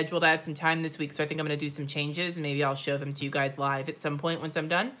rescheduled. I have some time this week, so I think I'm going to do some changes, and maybe I'll show them to you guys live at some point once I'm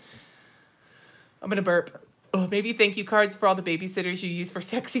done. I'm going to burp. Oh, maybe thank you cards for all the babysitters you use for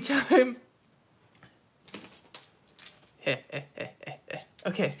sexy time.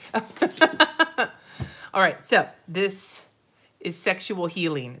 Okay. All right, so this is sexual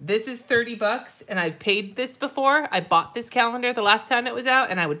healing. This is $30, and I've paid this before. I bought this calendar the last time it was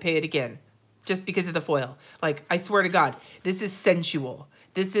out, and I would pay it again just because of the foil. Like, I swear to God, this is sensual.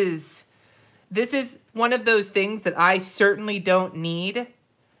 This is one of those things that I certainly don't need,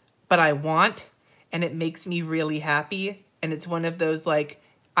 but I want, and it makes me really happy. And it's one of those, like,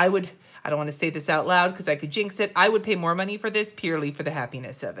 I don't want to say this out loud because I could jinx it. I would pay more money for this purely for the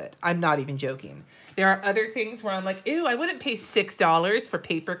happiness of it. I'm not even joking. There are other things where I'm like, ew, I wouldn't pay $6 for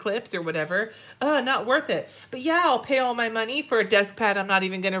paper clips or whatever. Not worth it. But yeah, I'll pay all my money for a desk pad I'm not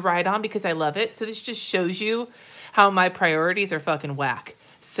even going to ride on because I love it. So this just shows you how my priorities are fucking whack.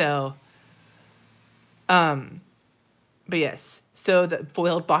 So, but yes. So the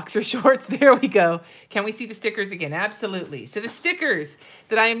foiled boxer shorts, there we go. Can we see the stickers again? Absolutely. So the stickers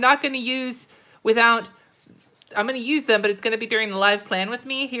that I am not going to use without, I'm going to use them, but it's going to be during the live plan with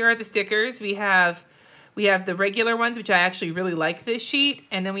me. Here are the stickers. We have the regular ones, which I actually really like this sheet.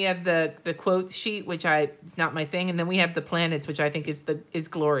 And then we have the quotes sheet, which it's not my thing. And then we have the planets, which I think is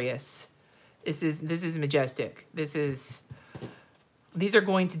glorious. This is majestic. These are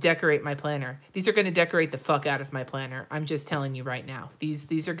going to decorate my planner. These are going to decorate the fuck out of my planner. I'm just telling you right now.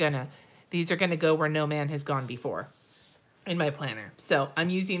 These are gonna go where no man has gone before in my planner. So I'm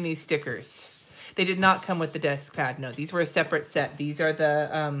using these stickers. They did not come with the desk pad. No, these were a separate set. These are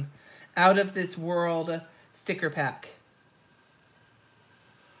the Out of This World sticker pack.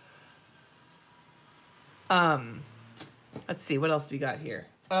 Let's see, what else do we got here?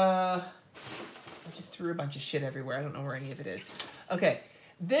 I just threw a bunch of shit everywhere. I don't know where any of it is. Okay,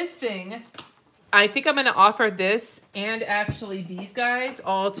 this thing, I think I'm going to offer this and actually these guys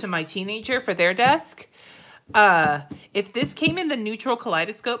all to my teenager for their desk. If this came in the neutral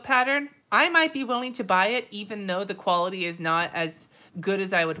kaleidoscope pattern, I might be willing to buy it even though the quality is not as good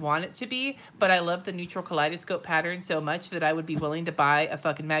as I would want it to be. But I love the neutral kaleidoscope pattern so much that I would be willing to buy a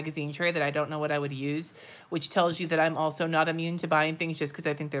fucking magazine tray that I don't know what I would use, which tells you that I'm also not immune to buying things just because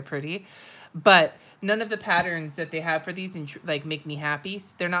I think they're pretty. But none of the patterns that they have for these like make me happy.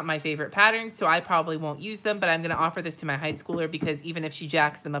 They're not my favorite patterns, so I probably won't use them, but I'm going to offer this to my high schooler because even if she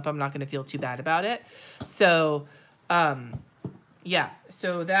jacks them up, I'm not going to feel too bad about it. So, yeah,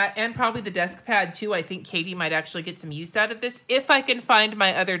 so that, and probably the desk pad too. I think Katie might actually get some use out of this if I can find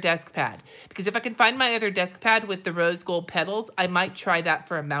my other desk pad. Because if I can find my other desk pad with the rose gold petals, I might try that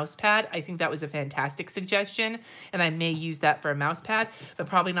for a mouse pad. I think that was a fantastic suggestion, and I may use that for a mouse pad, but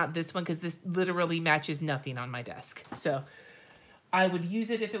probably not this one because this literally matches nothing on my desk. So I would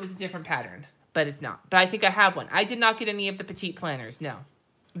use it if it was a different pattern, but it's not. But I think I have one. I did not get any of the petite planners, no.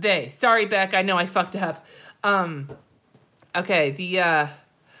 Sorry, Beck, I know I fucked up. Okay,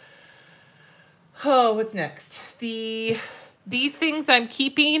 what's next? These things I'm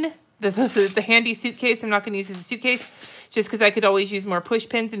keeping, the handy suitcase, I'm not going to use as a suitcase, just because I could always use more push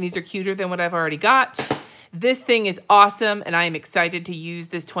pins, and these are cuter than what I've already got. This thing is awesome, and I am excited to use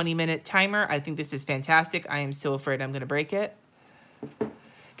this 20-minute timer. I think this is fantastic. I am so afraid I'm going to break it.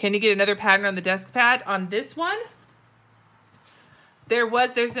 Can you get another pattern on the desk pad? On this one?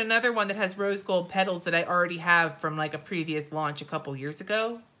 There's another one that has rose gold petals that I already have from like a previous launch a couple years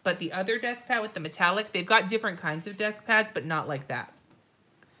ago. But the other desk pad with the metallic, they've got different kinds of desk pads, but not like that.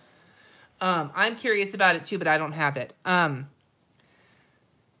 I'm curious about it too, but I don't have it. And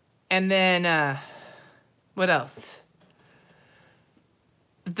then, what else?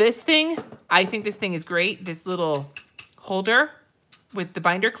 This thing, I think this thing is great. This little holder with the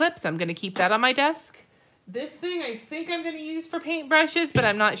binder clips. I'm going to keep that on my desk. This thing I think I'm going to use for paintbrushes, but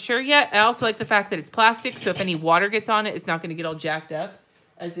I'm not sure yet. I also like the fact that it's plastic, so if any water gets on it, it's not going to get all jacked up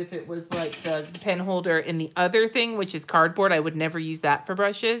as if it was like the pen holder in the other thing, which is cardboard. I would never use that for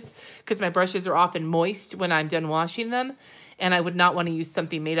brushes because my brushes are often moist when I'm done washing them, and I would not want to use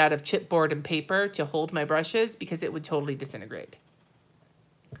something made out of chipboard and paper to hold my brushes because it would totally disintegrate.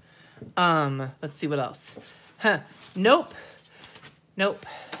 Let's see what else. Nope. Nope.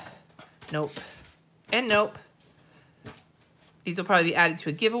 Nope. And nope. These will probably be added to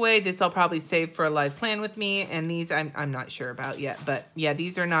a giveaway. This I'll probably save for a live plan with me. And these I'm not sure about yet. But yeah,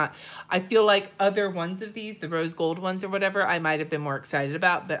 these are not. I feel like other ones of these, the rose gold ones or whatever, I might have been more excited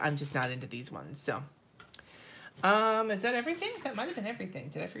about. But I'm just not into these ones. So, is that everything? That might have been everything.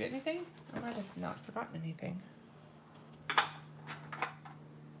 Did I forget anything? I might have not forgotten anything.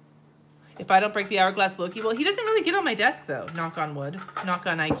 If I don't break the hourglass Loki, well, he doesn't really get on my desk though. Knock on wood. Knock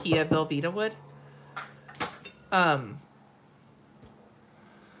on IKEA Velveeta wood.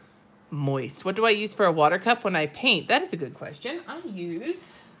 Moist. What do I use for a water cup when I paint? That is a good question. I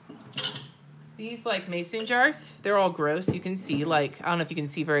use these like mason jars. They're all gross. You can see like, I don't know if you can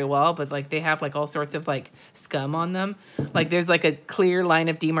see very well, but like they have like all sorts of like scum on them. Like there's like a clear line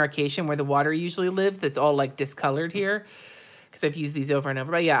of demarcation where the water usually lives that's all like discolored here. Because I've used these over and over.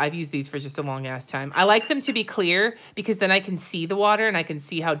 But yeah, I've used these for just a long ass time. I like them to be clear because then I can see the water and I can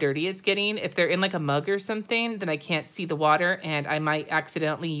see how dirty it's getting. If they're in like a mug or something, then I can't see the water and I might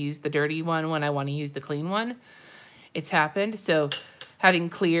accidentally use the dirty one when I want to use the clean one. It's happened. So having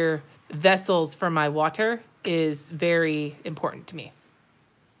clear vessels for my water is very important to me.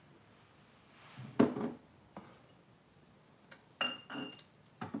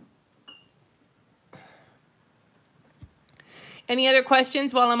 Any other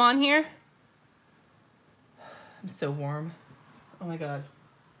questions while I'm on here? I'm so warm. Oh my God.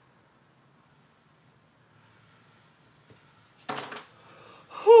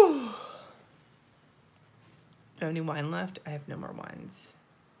 Whew. Do I have any wine left? I have no more wines.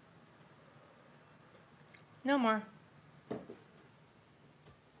 No more.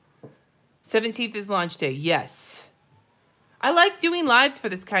 17th is launch day. Yes. I like doing lives for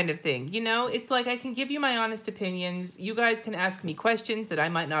this kind of thing. You know, it's like I can give you my honest opinions. You guys can ask me questions that I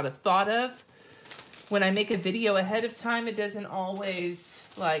might not have thought of. When I make a video ahead of time, it doesn't always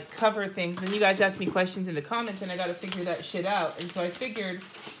like cover things. Then you guys ask me questions in the comments and I got to figure that shit out. And so I figured,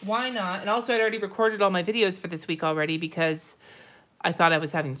 why not? And also I'd already recorded all my videos for this week already because I thought I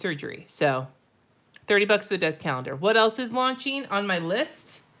was having surgery. So $30 for the desk calendar. What else is launching on my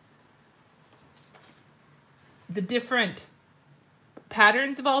list? The different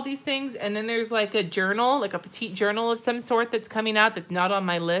patterns of all these things, and then there's like a journal, like a petite journal of some sort that's coming out that's not on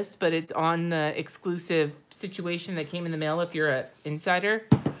my list, but it's on the exclusive situation that came in the mail if you're an insider.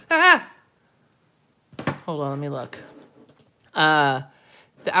 Ah! Hold on, let me look. The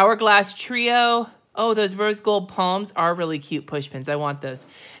Hourglass Trio. Oh, those rose gold palms are really cute push pins. I want those.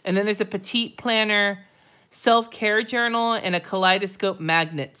 And then there's a petite planner, self-care journal, and a kaleidoscope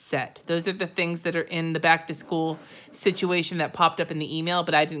magnet set. Those are the things that are in the back to school situation that popped up in the email,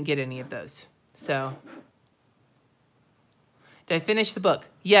 but I didn't get any of those. So, did I finish the book?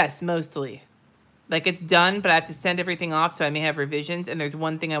 Yes, mostly. Like it's done, but I have to send everything off, so I may have revisions. And there's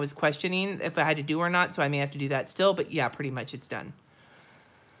one thing I was questioning if I had to do or not, so I may have to do that still. But yeah, pretty much it's done.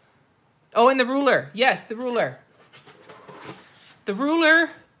 Oh, and the ruler. Yes, the ruler. The ruler.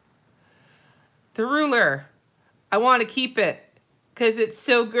 The ruler. I want to keep it because it's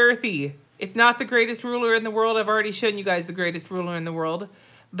so girthy. It's not the greatest ruler in the world. I've already shown you guys the greatest ruler in the world.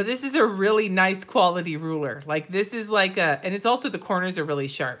 But this is a really nice quality ruler. Like this is like a, and it's also the corners are really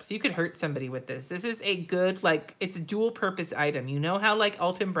sharp. So you could hurt somebody with this. This is a good, like it's a dual purpose item. You know how like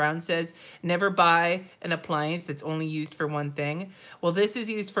Alton Brown says, never buy an appliance that's only used for one thing. Well, this is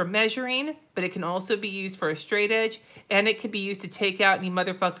used for measuring, but it can also be used for a straight edge. And it can be used to take out any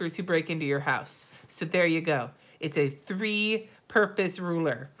motherfuckers who break into your house. So there you go. It's a 3-purpose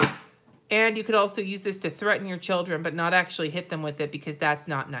ruler. And you could also use this to threaten your children, but not actually hit them with it because that's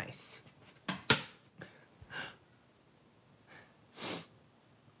not nice.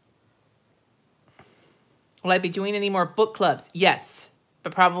 Will I be doing any more book clubs? Yes,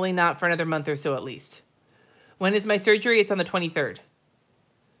 but probably not for another month or so at least. When is my surgery? It's on the 23rd.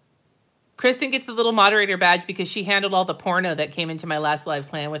 Kristen gets the little moderator badge because she handled all the porno that came into my last live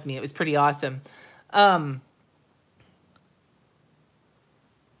plan with me. It was pretty awesome.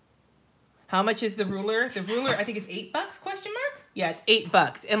 How much is the ruler? The ruler, I think, is $8, question mark? Yeah, it's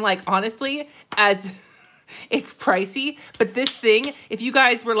 $8. And like, honestly, as it's pricey, but this thing, if you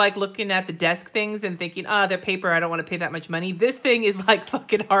guys were like looking at the desk things and thinking, ah, they're paper, I don't want to pay that much money. This thing is like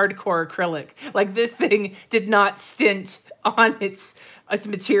fucking hardcore acrylic. Like this thing did not stint on its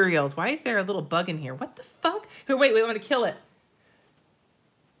materials. Why is there a little bug in here? What the fuck? Here, wait, I want to kill it.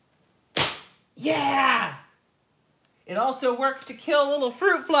 Yeah! It also works to kill little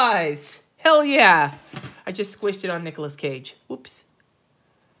fruit flies. Hell yeah. I just squished it on Nicolas Cage. Whoops.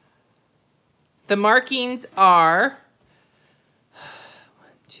 The markings are 1,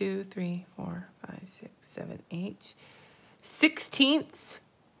 2, 3, 4, 5, 6, 7, 8. 16ths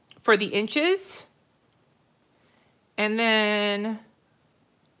for the inches. And then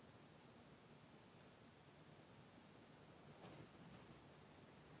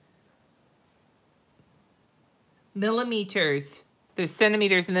millimeters. There's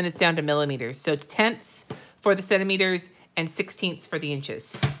centimeters and then it's down to millimeters. So it's tenths for the centimeters and 16ths for the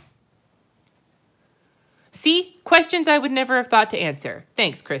inches. See? Questions I would never have thought to answer.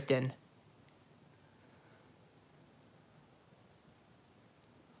 Thanks, Kristen.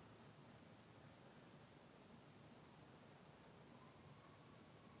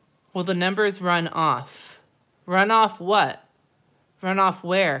 Will the numbers run off? Run off what? Run off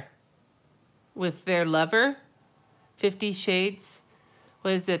where? With their lover? 50 Shades?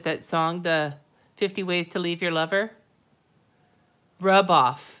 What is it, that song? The 50 Ways to Leave Your Lover? Rub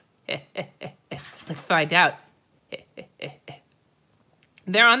off. Let's find out.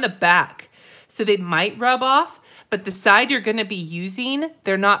 They're on the back, so they might rub off, but the side you're going to be using,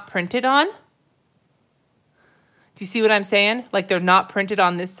 they're not printed on. Do you see what I'm saying? Like they're not printed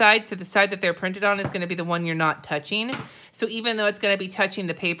on this side, so the side that they're printed on is going to be the one you're not touching. So even though it's going to be touching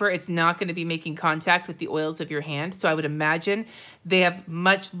the paper, it's not going to be making contact with the oils of your hand. So I would imagine they have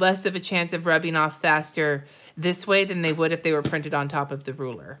much less of a chance of rubbing off faster this way than they would if they were printed on top of the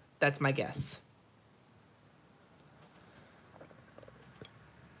ruler. That's my guess.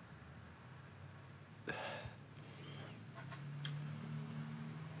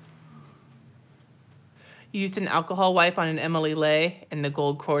 You used an alcohol wipe on an Emily Lay and the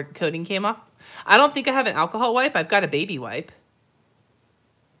gold coating came off. I don't think I have an alcohol wipe. I've got a baby wipe.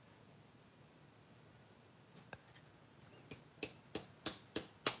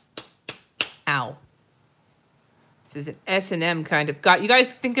 Ow. This is an S&M kind of... You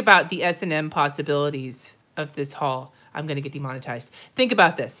guys think about the S&M possibilities of this haul. I'm going to get demonetized. Think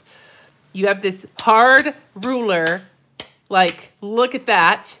about this. You have this hard ruler. Like, look at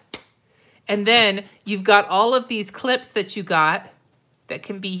that. And then you've got all of these clips that you got that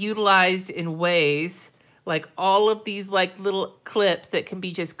can be utilized in ways, like all of these like little clips that can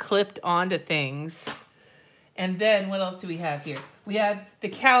be just clipped onto things. And then what else do we have here? We have the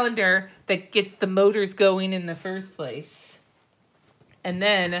calendar that gets the motors going in the first place. And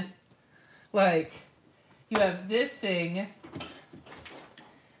then like you have this thing,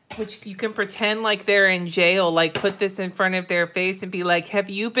 which you can pretend like they're in jail, like put this in front of their face and be like, have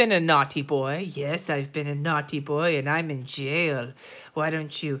you been a naughty boy? Yes, I've been a naughty boy and I'm in jail. Why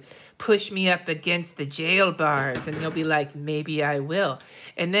don't you push me up against the jail bars? And you'll be like, maybe I will.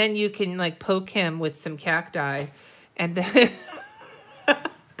 And then you can like poke him with some cacti and then...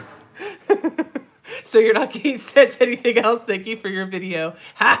 So you're not getting sent anything else. Thank you for your video.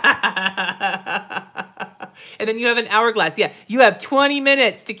 And then you have an hourglass. Yeah, you have 20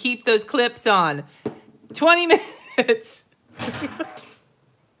 minutes to keep those clips on. 20 minutes.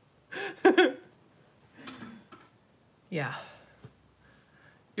 Yeah.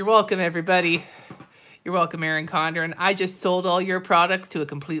 You're welcome, everybody. You're welcome, Erin Condren. I just sold all your products to a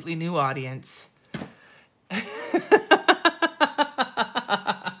completely new audience.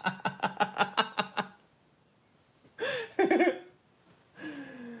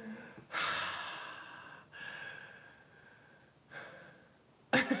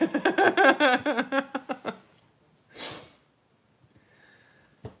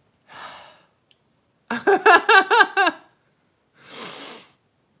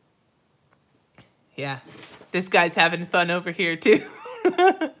 Yeah, this guy's having fun over here too.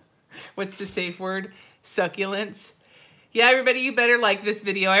 What's the safe word? Succulents. Yeah, everybody, you better like this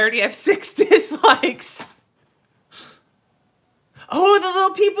video. I already have 6 dislikes. Oh, the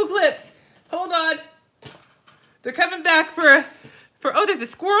little people clips. Hold on. They're coming back for oh, there's a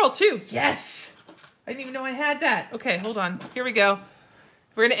squirrel too. Yes. I didn't even know I had that. Okay, hold on. Here we go.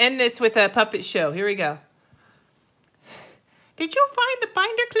 We're going to end this with a puppet show. Here we go. Did you find the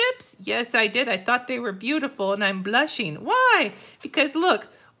binder clips? Yes, I did. I thought they were beautiful and I'm blushing. Why? Because look.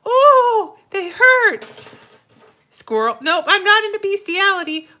 Oh, they hurt. Squirrel. Nope, I'm not into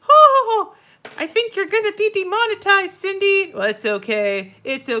bestiality. Oh, I think you're going to be demonetized, Cindy. Well, it's okay.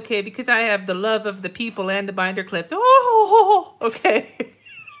 It's okay because I have the love of the people and the binder clips. Oh, okay.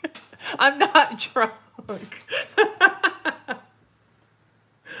 I'm not drunk.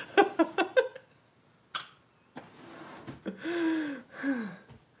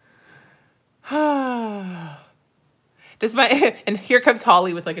 Does my, and here comes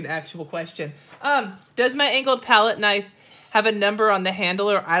Holly with like an actual question. Does my angled palette knife have a number on the handle,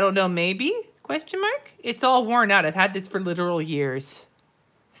 or I don't know, maybe? Question mark? It's all worn out. I've had this for literal years.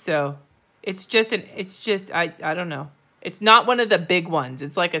 So it's just I don't know. It's not one of the big ones.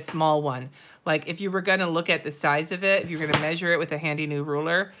 It's like a small one. Like if you were going to look at the size of it, if you're going to measure it with a handy new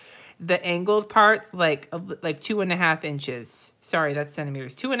ruler, the angled part's like 2.5 inches. Sorry, that's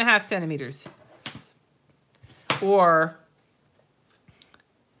centimeters. 2.5 centimeters. Or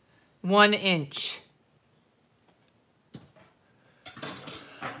 1 inch.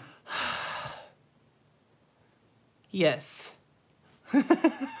 Yes. I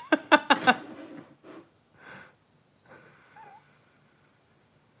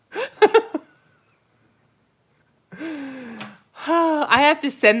have to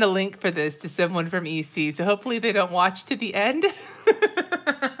send the link for this to someone from EC, so hopefully they don't watch to the end.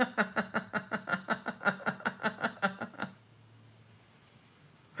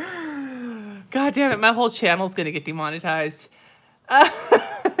 God damn it, my whole channel's gonna get demonetized.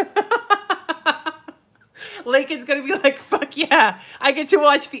 Lincoln's gonna be like, fuck yeah, I get to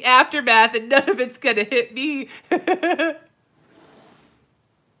watch the aftermath and none of it's gonna hit me.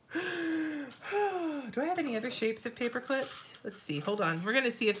 Do I have any other shapes of paper clips? Let's see, hold on. We're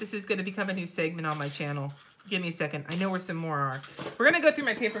gonna see if this is gonna become a new segment on my channel. Give me a second. I know where some more are. We're gonna go through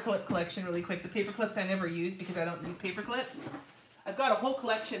my paper clip collection really quick. The paper clips I never use because I don't use paper clips. I've got a whole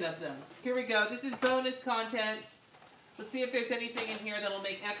collection of them. Here we go. This is bonus content. Let's see if there's anything in here that'll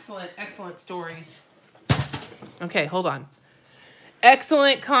make excellent, excellent stories. Okay, hold on.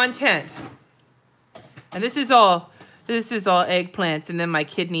 Excellent content. And this is all eggplants, and then my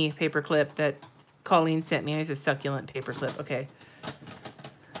kidney paper clip that Colleen sent me. Here's a succulent paper clip. Okay.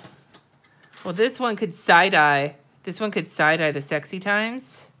 Well, this one could side-eye. This one could side-eye the sexy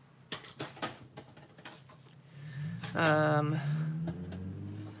times.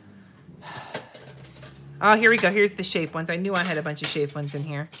 Oh, here we go. Here's the shape ones. I knew I had a bunch of shape ones in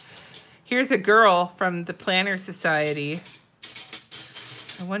here. Here's a girl from the Planner Society.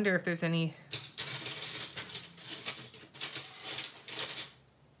 I wonder if there's any...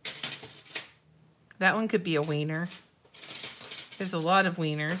 That one could be a wiener. There's a lot of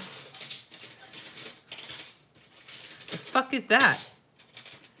wieners. The fuck is that?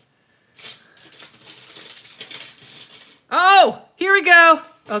 Oh, here we go.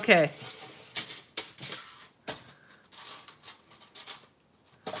 Okay.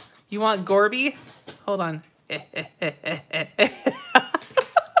 You want Gorby? Hold on.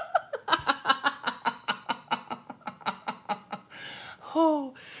 Oh,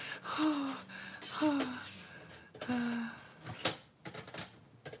 oh, oh.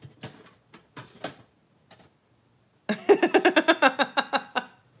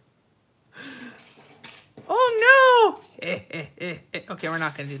 Oh no! Okay, we're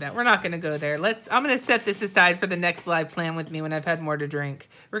not gonna do that. We're not gonna go there. I'm gonna set this aside for the next live plan with me when I've had more to drink.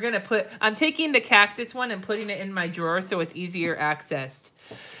 I'm taking the cactus one and putting it in my drawer so it's easier accessed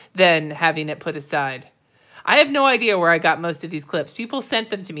than having it put aside. I have no idea where I got most of these clips. People sent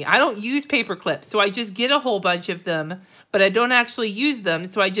them to me. I don't use paper clips, so I just get a whole bunch of them, but I don't actually use them,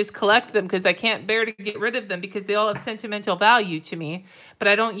 so I just collect them because I can't bear to get rid of them because they all have sentimental value to me, but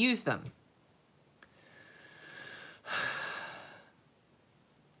I don't use them.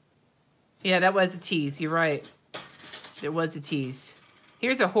 Yeah, that was a tease. You're right. It was a tease.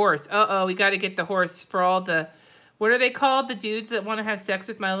 Here's a horse. Uh-oh, we got to get the horse for all the... What are they called? The dudes that want to have sex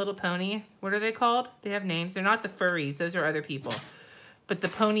with My Little Pony? What are they called? They have names. They're not the furries. Those are other people. But the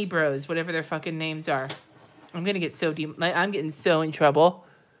pony bros, whatever their fucking names are. I'm going to get so deep. I'm getting so in trouble.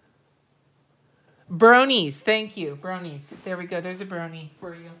 Bronies. Thank you. Bronies. There we go. There's a brony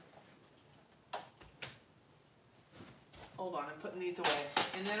for you. Hold on. I'm putting these away.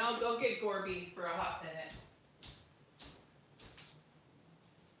 And then I'll go get Gorby for a hot minute.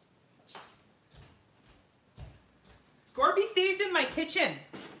 Gorby stays in my kitchen.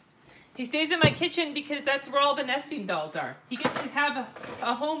 He stays in my kitchen because that's where all the nesting dolls are. He gets to have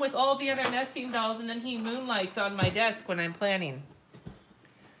a home with all the other nesting dolls, and then he moonlights on my desk when I'm planning.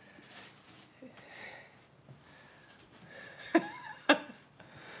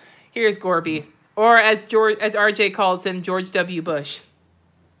 Here's Gorby. Or as RJ calls him, George W. Bush.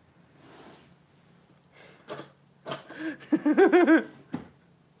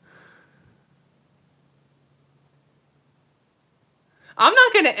 I'm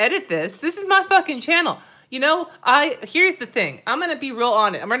not going to edit this. This is my fucking channel. You know, here's the thing. I'm going to be real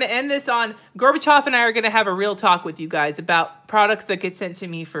on it. I'm going to end this on Gorbachev and I are going to have a real talk with you guys about products that get sent to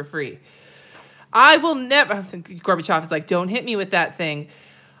me for free. I will never, Gorbachev is like, don't hit me with that thing.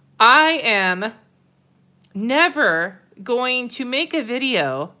 I am never going to make a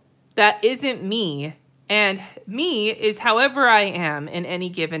video that isn't me. And me is however I am in any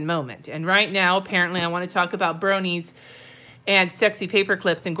given moment. And right now, apparently, I want to talk about bronies and sexy paper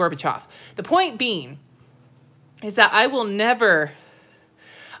clips and Gorbachev. The point being is that I will never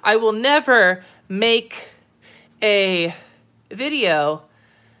make a video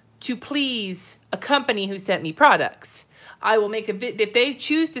to please a company who sent me products. I will make if they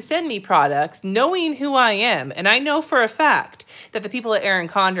choose to send me products, knowing who I am, and I know for a fact that the people at Erin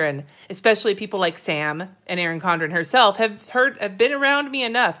Condren, especially people like Sam and Erin Condren herself, have been around me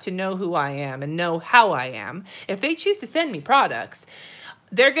enough to know who I am and know how I am. If they choose to send me products,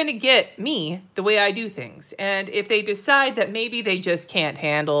 they're going to get me the way I do things. And if they decide that maybe they just can't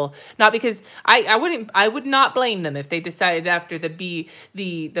handle, not because I would not blame them if they decided after the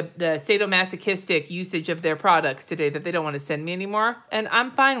sadomasochistic usage of their products today that they don't want to send me anymore. And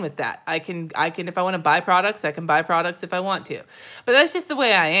I'm fine with that. I can, if I want to buy products, I can buy products if I want to. But that's just the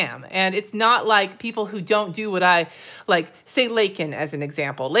way I am. And it's not like people who don't do what I like, say Lakin as an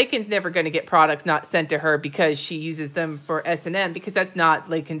example. Lakin's never going to get products not sent to her because she uses them for S&M, because that's not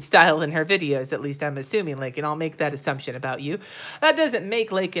Lakin's style in her videos. At least I'm assuming Lakin. I'll make that assumption about you. That doesn't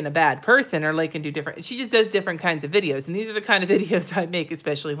make Lakin a bad person or Lakin do different. She just does different kinds of videos. And these are the kind of videos I make,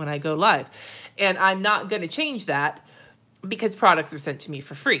 especially when I go live. And I'm not going to change that because products are sent to me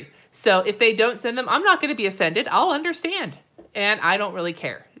for free. So if they don't send them, I'm not going to be offended. I'll understand. And I don't really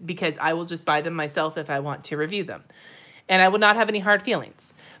care because I will just buy them myself if I want to review them. And I will not have any hard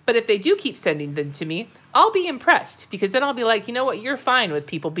feelings. But if they do keep sending them to me, I'll be impressed because then I'll be like, you know what? You're fine with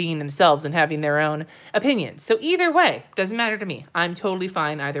people being themselves and having their own opinions. So either way, doesn't matter to me. I'm totally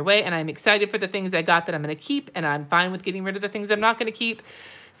fine either way. And I'm excited for the things I got that I'm going to keep. And I'm fine with getting rid of the things I'm not going to keep.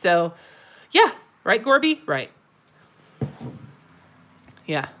 So yeah. Right, Gorby? Right.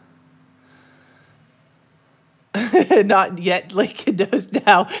 Yeah. Not yet. Lincoln knows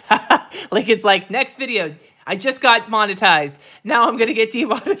now. Lincoln's like, next video. I just got monetized. Now I'm going to get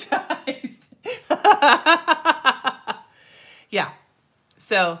demonetized. Yeah.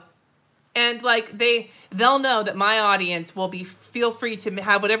 So, and like they'll know that my audience will feel free to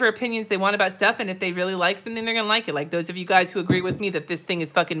have whatever opinions they want about stuff. And if they really like something, they're going to like it. Like those of you guys who agree with me that this thing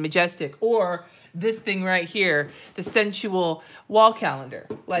is fucking majestic, or this thing right here, the sensual wall calendar.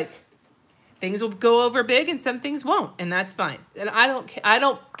 Like, things will go over big and some things won't, and that's fine. And I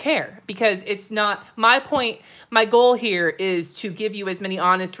don't care because it's not my point. My goal here is to give you as many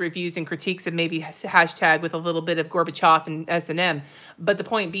honest reviews and critiques and maybe hashtag with a little bit of Gorbachev and S&M. But the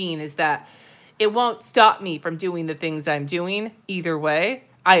point being is that it won't stop me from doing the things I'm doing either way.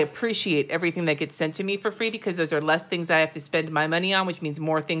 I appreciate everything that gets sent to me for free because those are less things I have to spend my money on, which means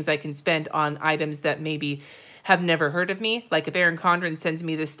more things I can spend on items that maybe have never heard of me. Like if Erin Condren sends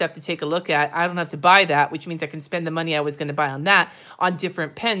me this stuff to take a look at, I don't have to buy that, which means I can spend the money I was going to buy on that on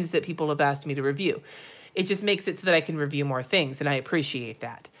different pens that people have asked me to review. It just makes it so that I can review more things, and I appreciate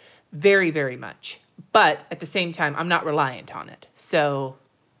that very, very much. But at the same time, I'm not reliant on it. So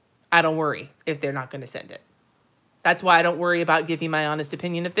I don't worry if they're not going to send it. That's why I don't worry about giving my honest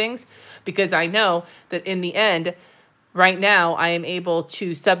opinion of things, because I know that in the end, right now, I am able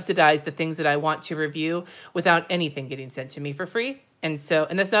to subsidize the things that I want to review without anything getting sent to me for free. And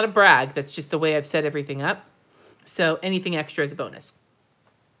that's not a brag. That's just the way I've set everything up. So anything extra is a bonus.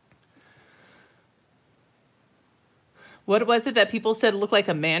 What was it that people said looked like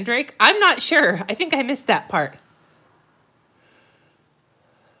a mandrake? I'm not sure. I think I missed that part.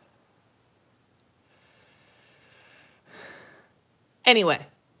 Anyway.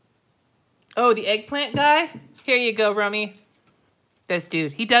 Oh, the eggplant guy? Here you go, Rummy. This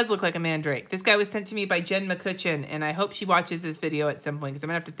dude. He does look like a mandrake. This guy was sent to me by Jen McCutcheon, and I hope she watches this video at some point because I'm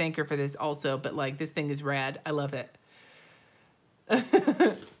going to have to thank her for this also. But, like, this thing is rad. I love it.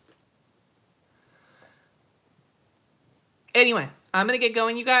 Anyway, I'm going to get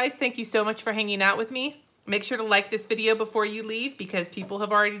going, you guys. Thank you so much for hanging out with me. Make sure to like this video before you leave because people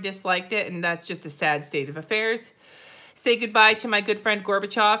have already disliked it, and that's just a sad state of affairs. Say goodbye to my good friend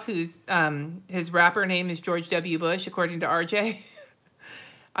Gorbachev, whose his rapper name is George W. Bush, according to RJ.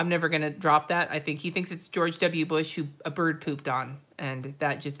 I'm never going to drop that. I think he thinks it's George W. Bush who a bird pooped on, and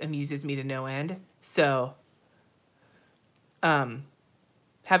that just amuses me to no end. So, have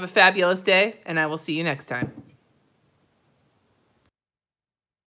a fabulous day, and I will see you next time.